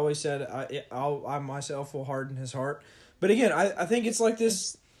said. Yahweh said, I myself will harden his heart. But again, I think it's like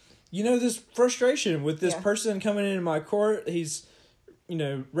this. This frustration with this person coming into my court, he's,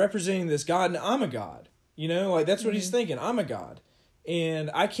 representing this God, and I'm a God. That's what he's thinking. I'm a God, and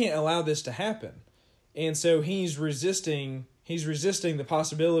I can't allow this to happen. And so he's resisting the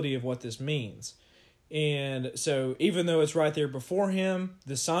possibility of what this means. And so even though it's right there before him,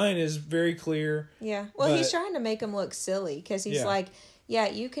 the sign is very clear. Yeah. Well, he's trying to make him look silly because he's like, yeah,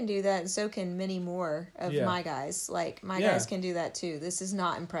 you can do that, and so can many more of my guys. Like, my guys can do that too. This is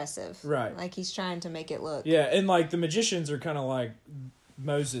not impressive. Right. Like, he's trying to make it look. Yeah, and like the magicians are kind of like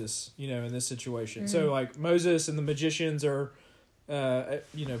Moses, in this situation. Mm-hmm. So like Moses and the magicians are,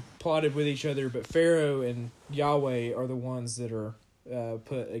 plotted with each other, but Pharaoh and Yahweh are the ones that are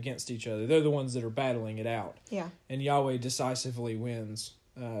put against each other. They're the ones that are battling it out. Yeah. And Yahweh decisively wins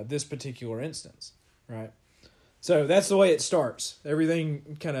this particular instance, right? So that's the way it starts.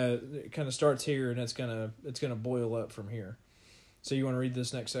 Everything kind of starts here, and it's gonna boil up from here. So you want to read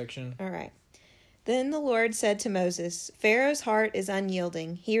this next section? All right. Then the Lord said to Moses, Pharaoh's heart is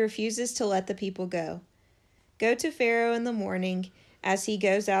unyielding. He refuses to let the people go. Go to Pharaoh in the morning as he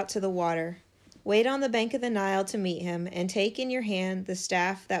goes out to the water. Wait on the bank of the Nile to meet him, and take in your hand the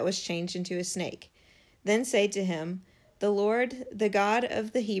staff that was changed into a snake. Then say to him, the Lord, the God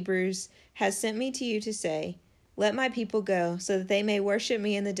of the Hebrews, has sent me to you to say, let my people go, so that they may worship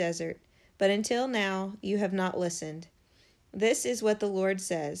me in the desert. But until now you have not listened. This is what the Lord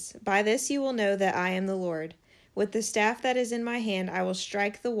says. By this you will know that I am the Lord. With the staff that is in my hand I will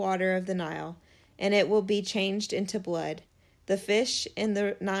strike the water of the Nile, and it will be changed into blood. The fish in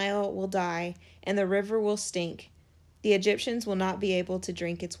the Nile will die, and the river will stink. The Egyptians will not be able to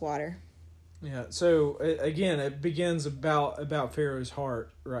drink its water. Yeah, so again, it begins about Pharaoh's heart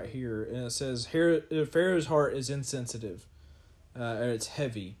right here, and it says Pharaoh's heart is insensitive, it's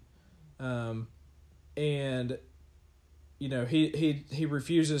heavy, and he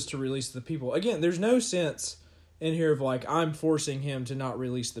refuses to release the people. Again, there's no sense in here of like I'm forcing him to not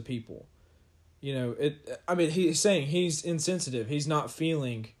release the people. He's saying he's insensitive. He's not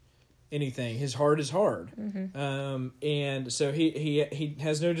feeling anything. His heart is hard. Mm-hmm. And so he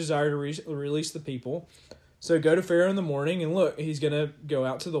has no desire to release the people. So go to Pharaoh in the morning, and look, he's going to go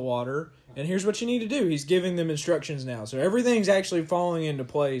out to the water, and here's what you need to do. He's giving them instructions now. So everything's actually falling into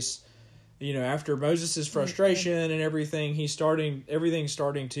place. After Moses' frustration and everything, everything's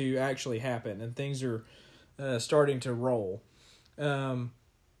starting to actually happen, and things are starting to roll. And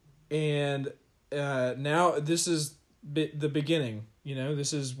now this is the beginning.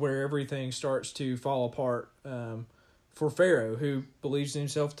 This is where everything starts to fall apart for Pharaoh, who believes in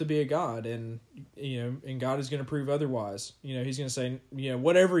himself to be a god, and God is going to prove otherwise. He's going to say,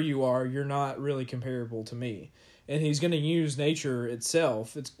 whatever you are, you're not really comparable to me. And he's going to use nature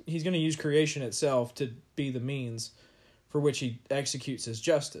itself. He's going to use creation itself to be the means for which he executes his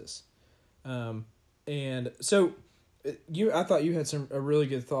justice. And so I thought you had a really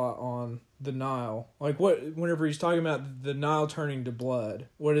good thought on the Nile. Like whenever he's talking about the Nile turning to blood,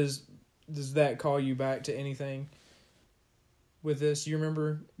 does that call you back to anything with this? You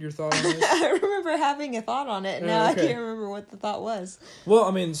remember your thought on this? I remember having a thought on it. Now I can't remember what the thought was.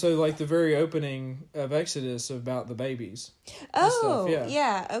 Well, so like the very opening of Exodus about the babies. Oh,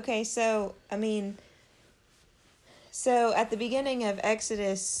 yeah. Okay, so, so at the beginning of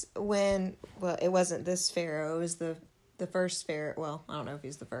Exodus it wasn't this Pharaoh, it was the first Pharaoh. Well, I don't know if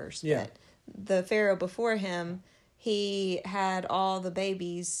he's the first, but the Pharaoh before him, he had all the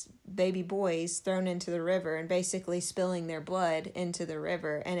baby boys thrown into the river and basically spilling their blood into the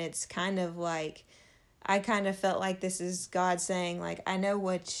river. And it's kind of like, I kind of felt like this is God saying, like, I know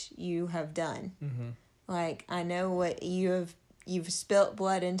what you have done. Mm-hmm. Like, I know what you've spilt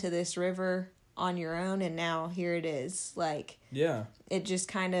blood into this river on your own, and now here it is. Like, it just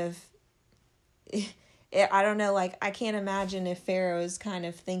kind of, I don't know, like, I can't imagine if Pharaoh is kind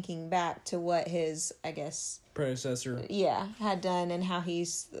of thinking back to what his, I guess, predecessor, had done, and how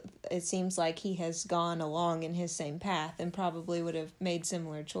it seems like he has gone along in his same path and probably would have made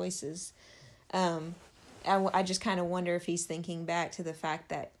similar choices. I just kind of wonder if he's thinking back to the fact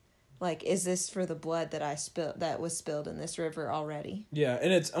that, like, is this for the blood that was spilled in this river already? Yeah,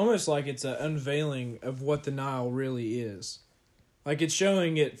 and it's almost like it's an unveiling of what the Nile really is. Like, it's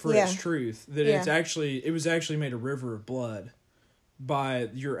showing it for its truth, that it was actually made a river of blood by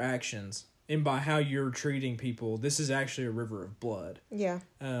your actions and by how you're treating people. This is actually a river of blood. Yeah.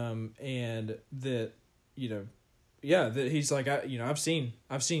 And that, that he's like, I've seen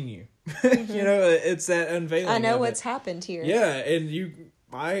you. Mm-hmm. It's that unveiling. I know what's happened here. Yeah, and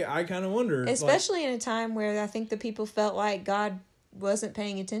I kind of wonder. Especially in a time where I think the people felt like God wasn't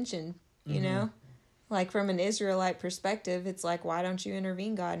paying attention, you know? Like, from an Israelite perspective, it's like, why don't you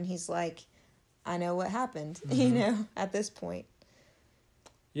intervene, God? And he's like, I know what happened, at this point.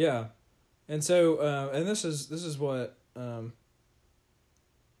 Yeah. And so, and this is what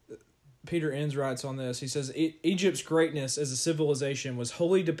Peter Enns writes on this. He says, Egypt's greatness as a civilization was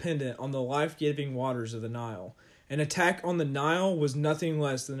wholly dependent on the life-giving waters of the Nile. An attack on the Nile was nothing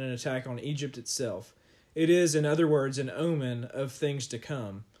less than an attack on Egypt itself. It is, in other words, an omen of things to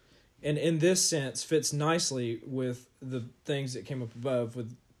come. And in this sense, fits nicely with the things that came up above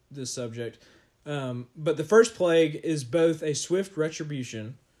with this subject. But the first plague is both a swift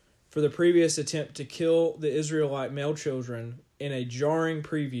retribution for the previous attempt to kill the Israelite male children and a jarring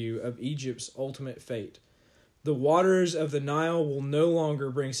preview of Egypt's ultimate fate. The waters of the Nile will no longer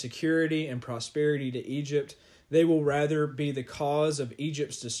bring security and prosperity to Egypt. They will rather be the cause of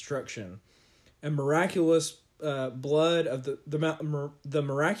Egypt's destruction. A miraculous blood of the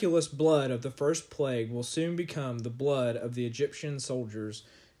miraculous blood of the first plague will soon become the blood of the Egyptian soldiers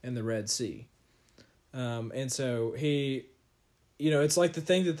in the Red Sea. And so it's like the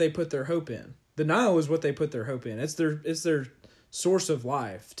thing that they put their hope in. The Nile is what they put their hope in. It's their source of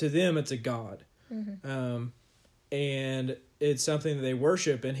life. To them, it's a god. Mm-hmm. And it's something that they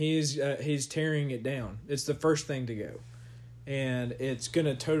worship, and he's tearing it down. It's the first thing to go. And it's going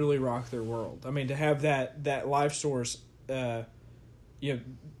to totally rock their world. I mean, to have that life source, the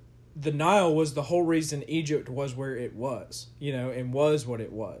Nile was the whole reason Egypt was where it was, and was what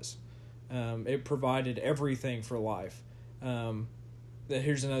it was. It provided everything for life.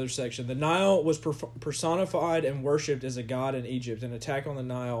 Here's another section. The Nile was personified and worshipped as a god in Egypt. An attack on the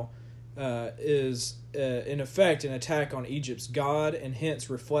Nile is, in effect, an attack on Egypt's god, and hence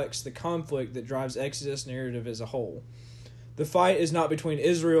reflects the conflict that drives Exodus narrative as a whole. The fight is not between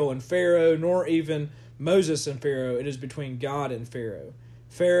Israel and Pharaoh, nor even Moses and Pharaoh. It is between God and Pharaoh.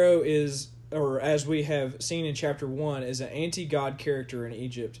 Pharaoh is, or as we have seen in chapter 1, is an anti-God character in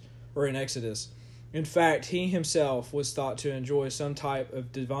Egypt, or in Exodus. In fact, he himself was thought to enjoy some type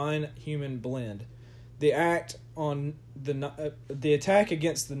of divine-human blend. The attack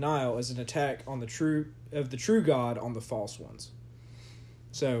against the Nile is an attack on the true God on the false ones.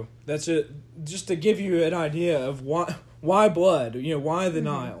 So that's it. Just to give you an idea of why blood, why the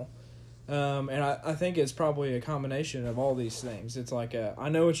Nile. And I think it's probably a combination of all these things. It's like, I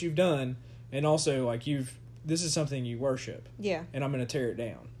know what you've done, and also like this is something you worship. Yeah. And I'm going to tear it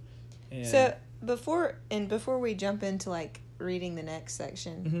down. And so before we jump into like reading the next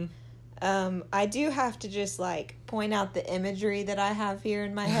section, I do have to just like point out the imagery that I have here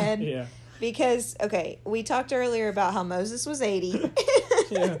in my head. Yeah. Because, okay, we talked earlier about how Moses was 80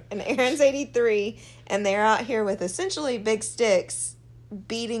 and Aaron's 83, and they're out here with essentially big sticks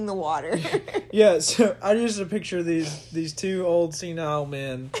beating the water. Yeah, so I just picture these two old senile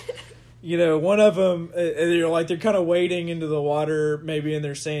men. One of them, they're kind of wading into the water, maybe in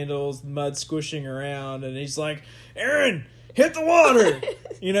their sandals, mud squishing around, and he's like, Aaron, hit the water!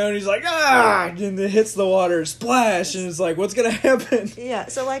 And he's like, and it hits the water, splash, and it's like, what's going to happen? Yeah,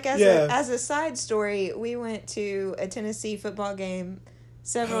 so like as a side story, we went to a Tennessee football game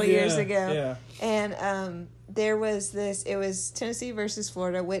several years ago, and there was it was Tennessee versus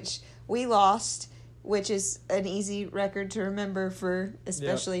Florida, which we lost, which is an easy record to remember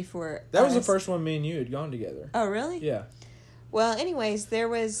especially for That was the first one me and you had gone together. Oh, really? Yeah. Well, anyways, there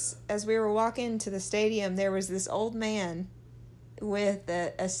was, as we were walking to the stadium, there was this old man with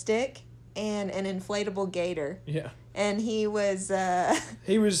a stick and an inflatable gator. Yeah. And he was...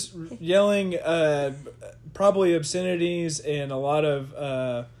 he was yelling probably obscenities and a lot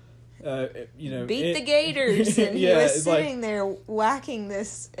of... beat the gators, and he was sitting there whacking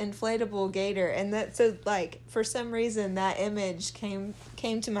this inflatable gator, and that, so like for some reason that image came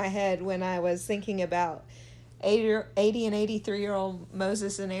to my head when I was thinking about 80 and 83-year-old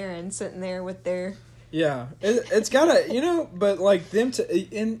Moses and Aaron sitting there with their Yeah, it's gotta, but like them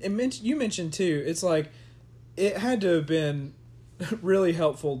to, and you mentioned too, it's like, it had to have been really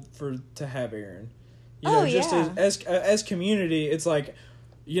helpful to have Aaron. Just as community, it's like,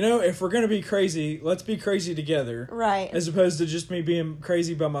 if we're gonna be crazy, let's be crazy together. Right. As opposed to just me being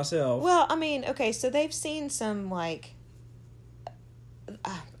crazy by myself. Well, I mean, okay, so they've seen some, like,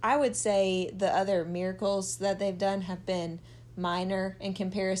 I would say the other miracles that they've done have been minor in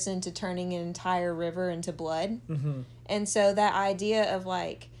comparison to turning an entire river into blood. Mm-hmm. And so that idea of,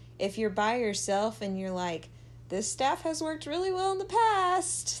 like, if you're by yourself and you're like, this staff has worked really well in the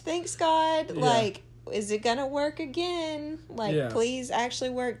past, thanks God, Yeah. like, is it gonna work again? Like, Yeah. please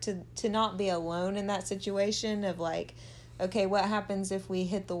actually work to not be alone in that situation of, like, okay, what happens if we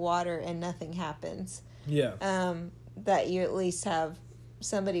hit the water and nothing happens? Yeah. That you at least have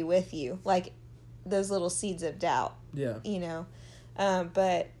somebody with you, like those little seeds of doubt. Yeah.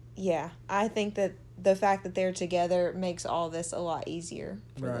 But yeah, I think that the fact that they're together makes all this a lot easier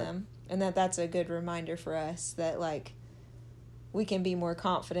for Right. them, and that's a good reminder for us that, like, we can be more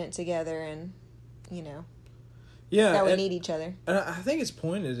confident together, and Yeah. that we need each other. And I think it's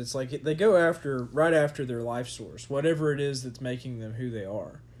pointed. It's like they go right after their life source, whatever it is that's making them who they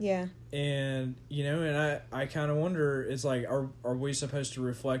are. Yeah. And, and I kind of wonder, it's like, are we supposed to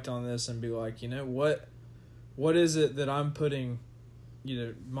reflect on this and be like, what is it that I'm putting,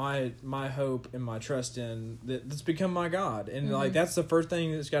 my hope and my trust in that's become my God? And, Mm-hmm. like, that's the first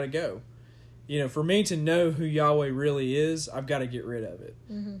thing that's got to go. For me to know who Yahweh really is, I've got to get rid of it.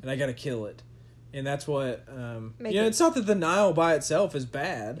 Mm-hmm. And I got to kill it. And that's what, Make it's not that the Nile by itself is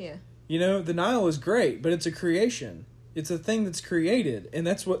bad. Yeah. The Nile is great, but it's a creation. It's a thing that's created, and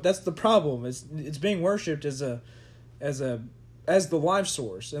that's the problem. It's being worshipped as the life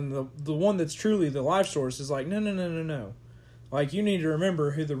source, and the one that's truly the life source is like, no. Like, you need to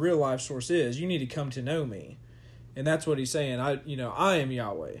remember who the real life source is. You need to come to know me, and that's what he's saying. I am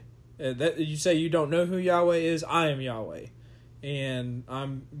Yahweh. That you say you don't know who Yahweh is. I am Yahweh, and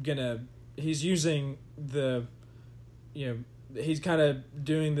he's using he's kind of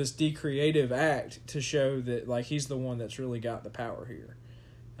doing this decreative act to show that, like, he's the one that's really got the power here,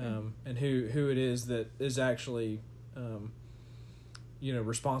 and who it is that is actually,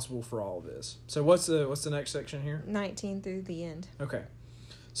 responsible for all of this. So what's the next section here? 19 through the end. Okay.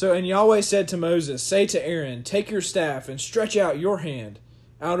 So, and Yahweh said to Moses, say to Aaron, take your staff and stretch out your hand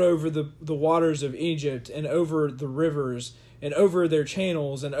out over the waters of Egypt and over the rivers and over their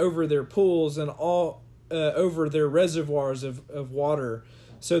channels and over their pools and all over their reservoirs of water,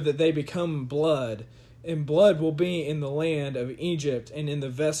 so that they become blood, and blood will be in the land of Egypt and in the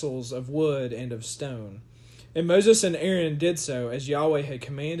vessels of wood and of stone. And Moses and Aaron did so as Yahweh had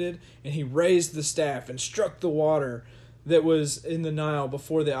commanded, and he raised the staff and struck the water that was in the Nile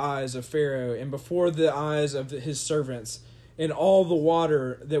before the eyes of Pharaoh and before the eyes of his servants, and all the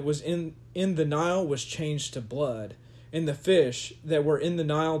water that was in the Nile was changed to blood, and the fish that were in the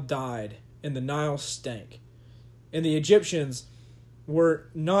Nile died, and the Nile stank. And the Egyptians were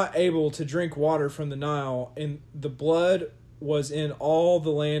not able to drink water from the Nile, and the blood was in all the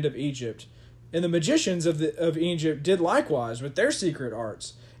land of Egypt. And the magicians of Egypt did likewise with their secret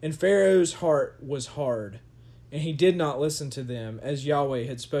arts. And Pharaoh's heart was hard, and he did not listen to them, as Yahweh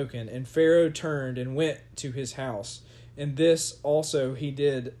had spoken. And Pharaoh turned and went to his house, and this also he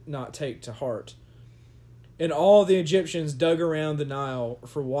did not take to heart. And all the Egyptians dug around the Nile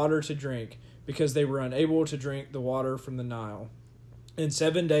for water to drink, because they were unable to drink the water from the Nile. And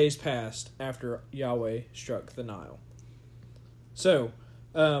 7 days passed after Yahweh struck the Nile. So,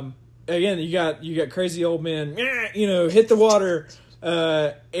 again, you got crazy old men, hit the water,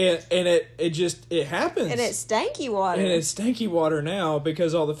 and it happens. And it's stanky water. And it's stanky water now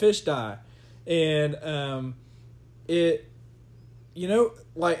because all the fish die. And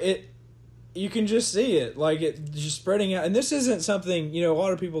you can just see it, like, it just spreading out. And this isn't something, a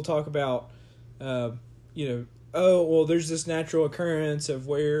lot of people talk about, there's this natural occurrence of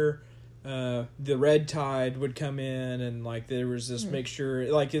where the red tide would come in, and, like, there was this mixture,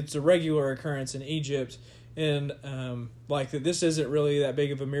 like, it's a regular occurrence in Egypt, and this isn't really that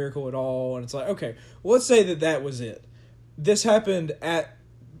big of a miracle at all. And it's like, okay, well, let's say that was it. This happened at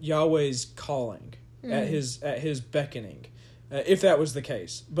Yahweh's calling, at his beckoning, if that was the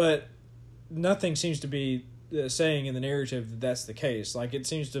case. But nothing seems to be saying in the narrative that that's the case. Like, it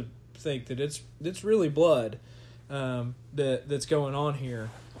seems to think that it's really blood that's going on here.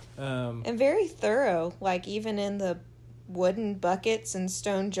 And very thorough, like, even in the wooden buckets and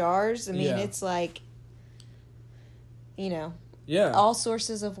stone jars. I mean, it's like, all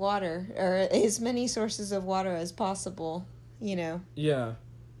sources of water, or as many sources of water as possible, Yeah.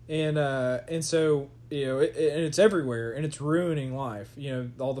 And so and it's everywhere, and it's ruining life.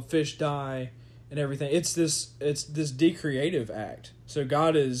 All the fish die and everything. It's this decreative act. So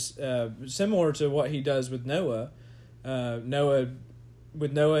God is similar to what he does with Noah.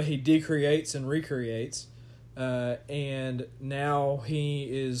 With Noah, he decreates and recreates. And now he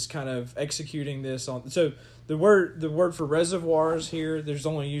is kind of executing this on. So the word for reservoirs here, there's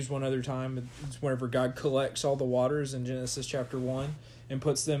only used one other time. It's whenever God collects all the waters in Genesis chapter 1 and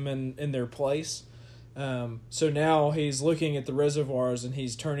puts them in their place. So now he's looking at the reservoirs and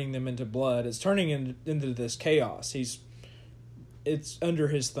he's turning them into blood. It's turning into this chaos. It's under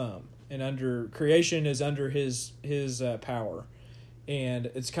his thumb, and creation is under his power. And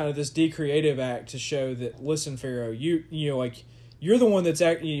it's kind of this decreative act to show that, listen, Pharaoh, you're the one that's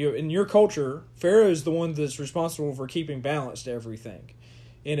in your culture. Pharaoh is the one that's responsible for keeping balance to everything,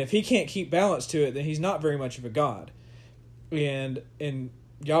 and if he can't keep balance to it, then he's not very much of a god. And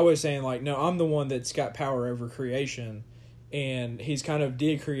Yahweh's saying, like, no, I'm the one that's got power over creation, and he's kind of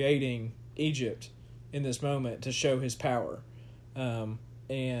decreating Egypt in this moment to show his power. So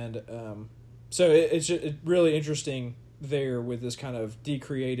it's really interesting there with this kind of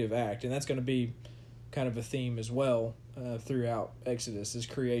decreative act, and that's going to be kind of a theme as well throughout Exodus, is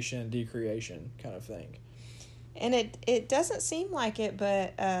creation, decreation kind of thing. And it doesn't seem like it,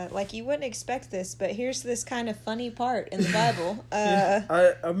 but like you wouldn't expect this, but here's this kind of funny part in the Bible.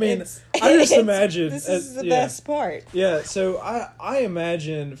 I just imagine this is the best part. Yeah, so I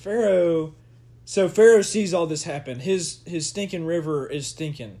imagine Pharaoh. So Pharaoh sees all this happen. His stinking river is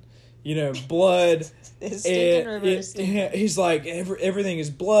stinking. Blood. His stinking river is stinking. He's like, everything is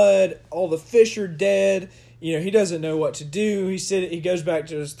blood. All the fish are dead. He doesn't know what to do. He goes back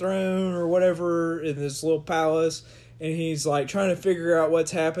to his throne or whatever in this little palace, and he's like trying to figure out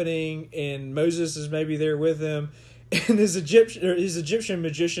what's happening. And Moses is maybe there with him, and his Egyptian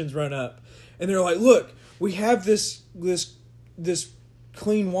magicians run up, and they're like, "Look, we have this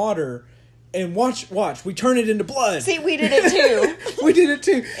clean water." And watch, we turn it into blood. See, we did it too. We did it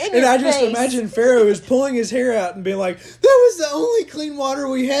too. And I just imagine Pharaoh is pulling his hair out and being like, that was the only clean water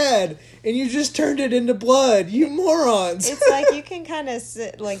we had, and you just turned it into blood, you morons. It's like you can kind of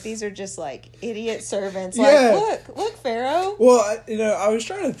sit, like, these are just like idiot servants. Like, look, Pharaoh. Well, I was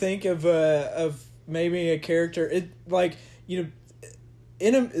trying to think of maybe a character.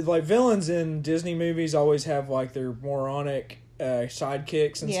 Villains in Disney movies always have like their moronic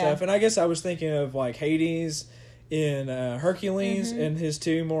sidekicks and stuff, and I guess I was thinking of like Hades in Hercules and his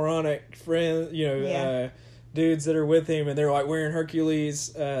two moronic friends, dudes that are with him, and they're like wearing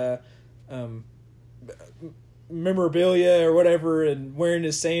Hercules memorabilia or whatever, and wearing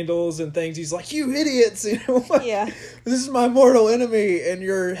his sandals and things. He's like, "You idiots! This is my mortal enemy, and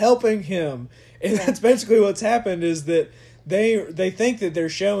you're helping him." And that's basically what's happened. Is that they think that they're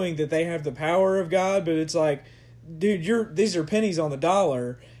showing that they have the power of God, but it's like, dude, these are pennies on the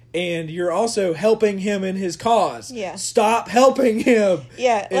dollar, and you're also helping him in his cause. Yeah. Stop helping him.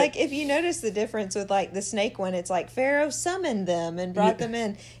 Yeah, like if you notice the difference with like the snake one, it's like Pharaoh summoned them and brought them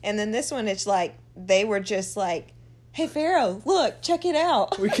in, and then this one, it's like they were just like, "Hey Pharaoh, look, check it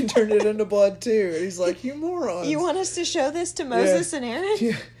out. We can turn it into blood too." And he's like, "You morons! You want us to show this to Moses and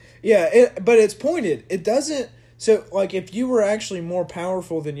Aaron?" But it's pointed. It doesn't. So like, if you were actually more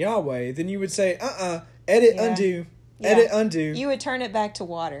powerful than Yahweh, then you would say, edit, undo. Edit, undo. You would turn it back to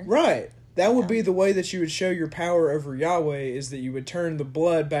water. Right. That would be the way that you would show your power over Yahweh, is that you would turn the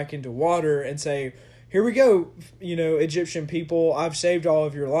blood back into water and say, "Here we go, Egyptian people, I've saved all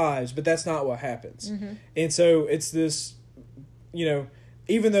of your lives." But that's not what happens. Mm-hmm. And so it's this,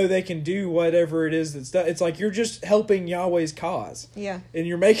 even though they can do whatever it is that's done, it's like you're just helping Yahweh's cause. Yeah. And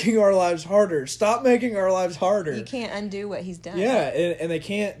you're making our lives harder. Stop making our lives harder. You can't undo what he's done. Yeah, and they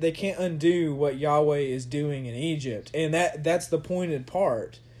can't undo what Yahweh is doing in Egypt. And that's the pointed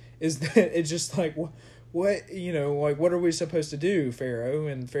part, is that it's just like, what are we supposed to do, Pharaoh?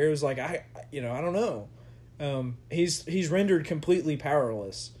 And Pharaoh's like, I don't know. He's rendered completely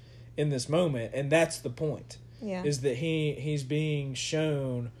powerless in this moment, and that's the point. Yeah. Is that he's being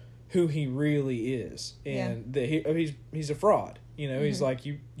shown who he really is, and that he's a fraud. He's like,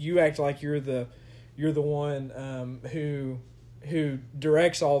 you act like you're the one who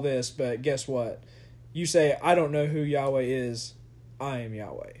directs all this, but guess what? You say, I don't know who Yahweh is. I am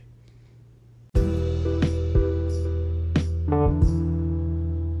Yahweh.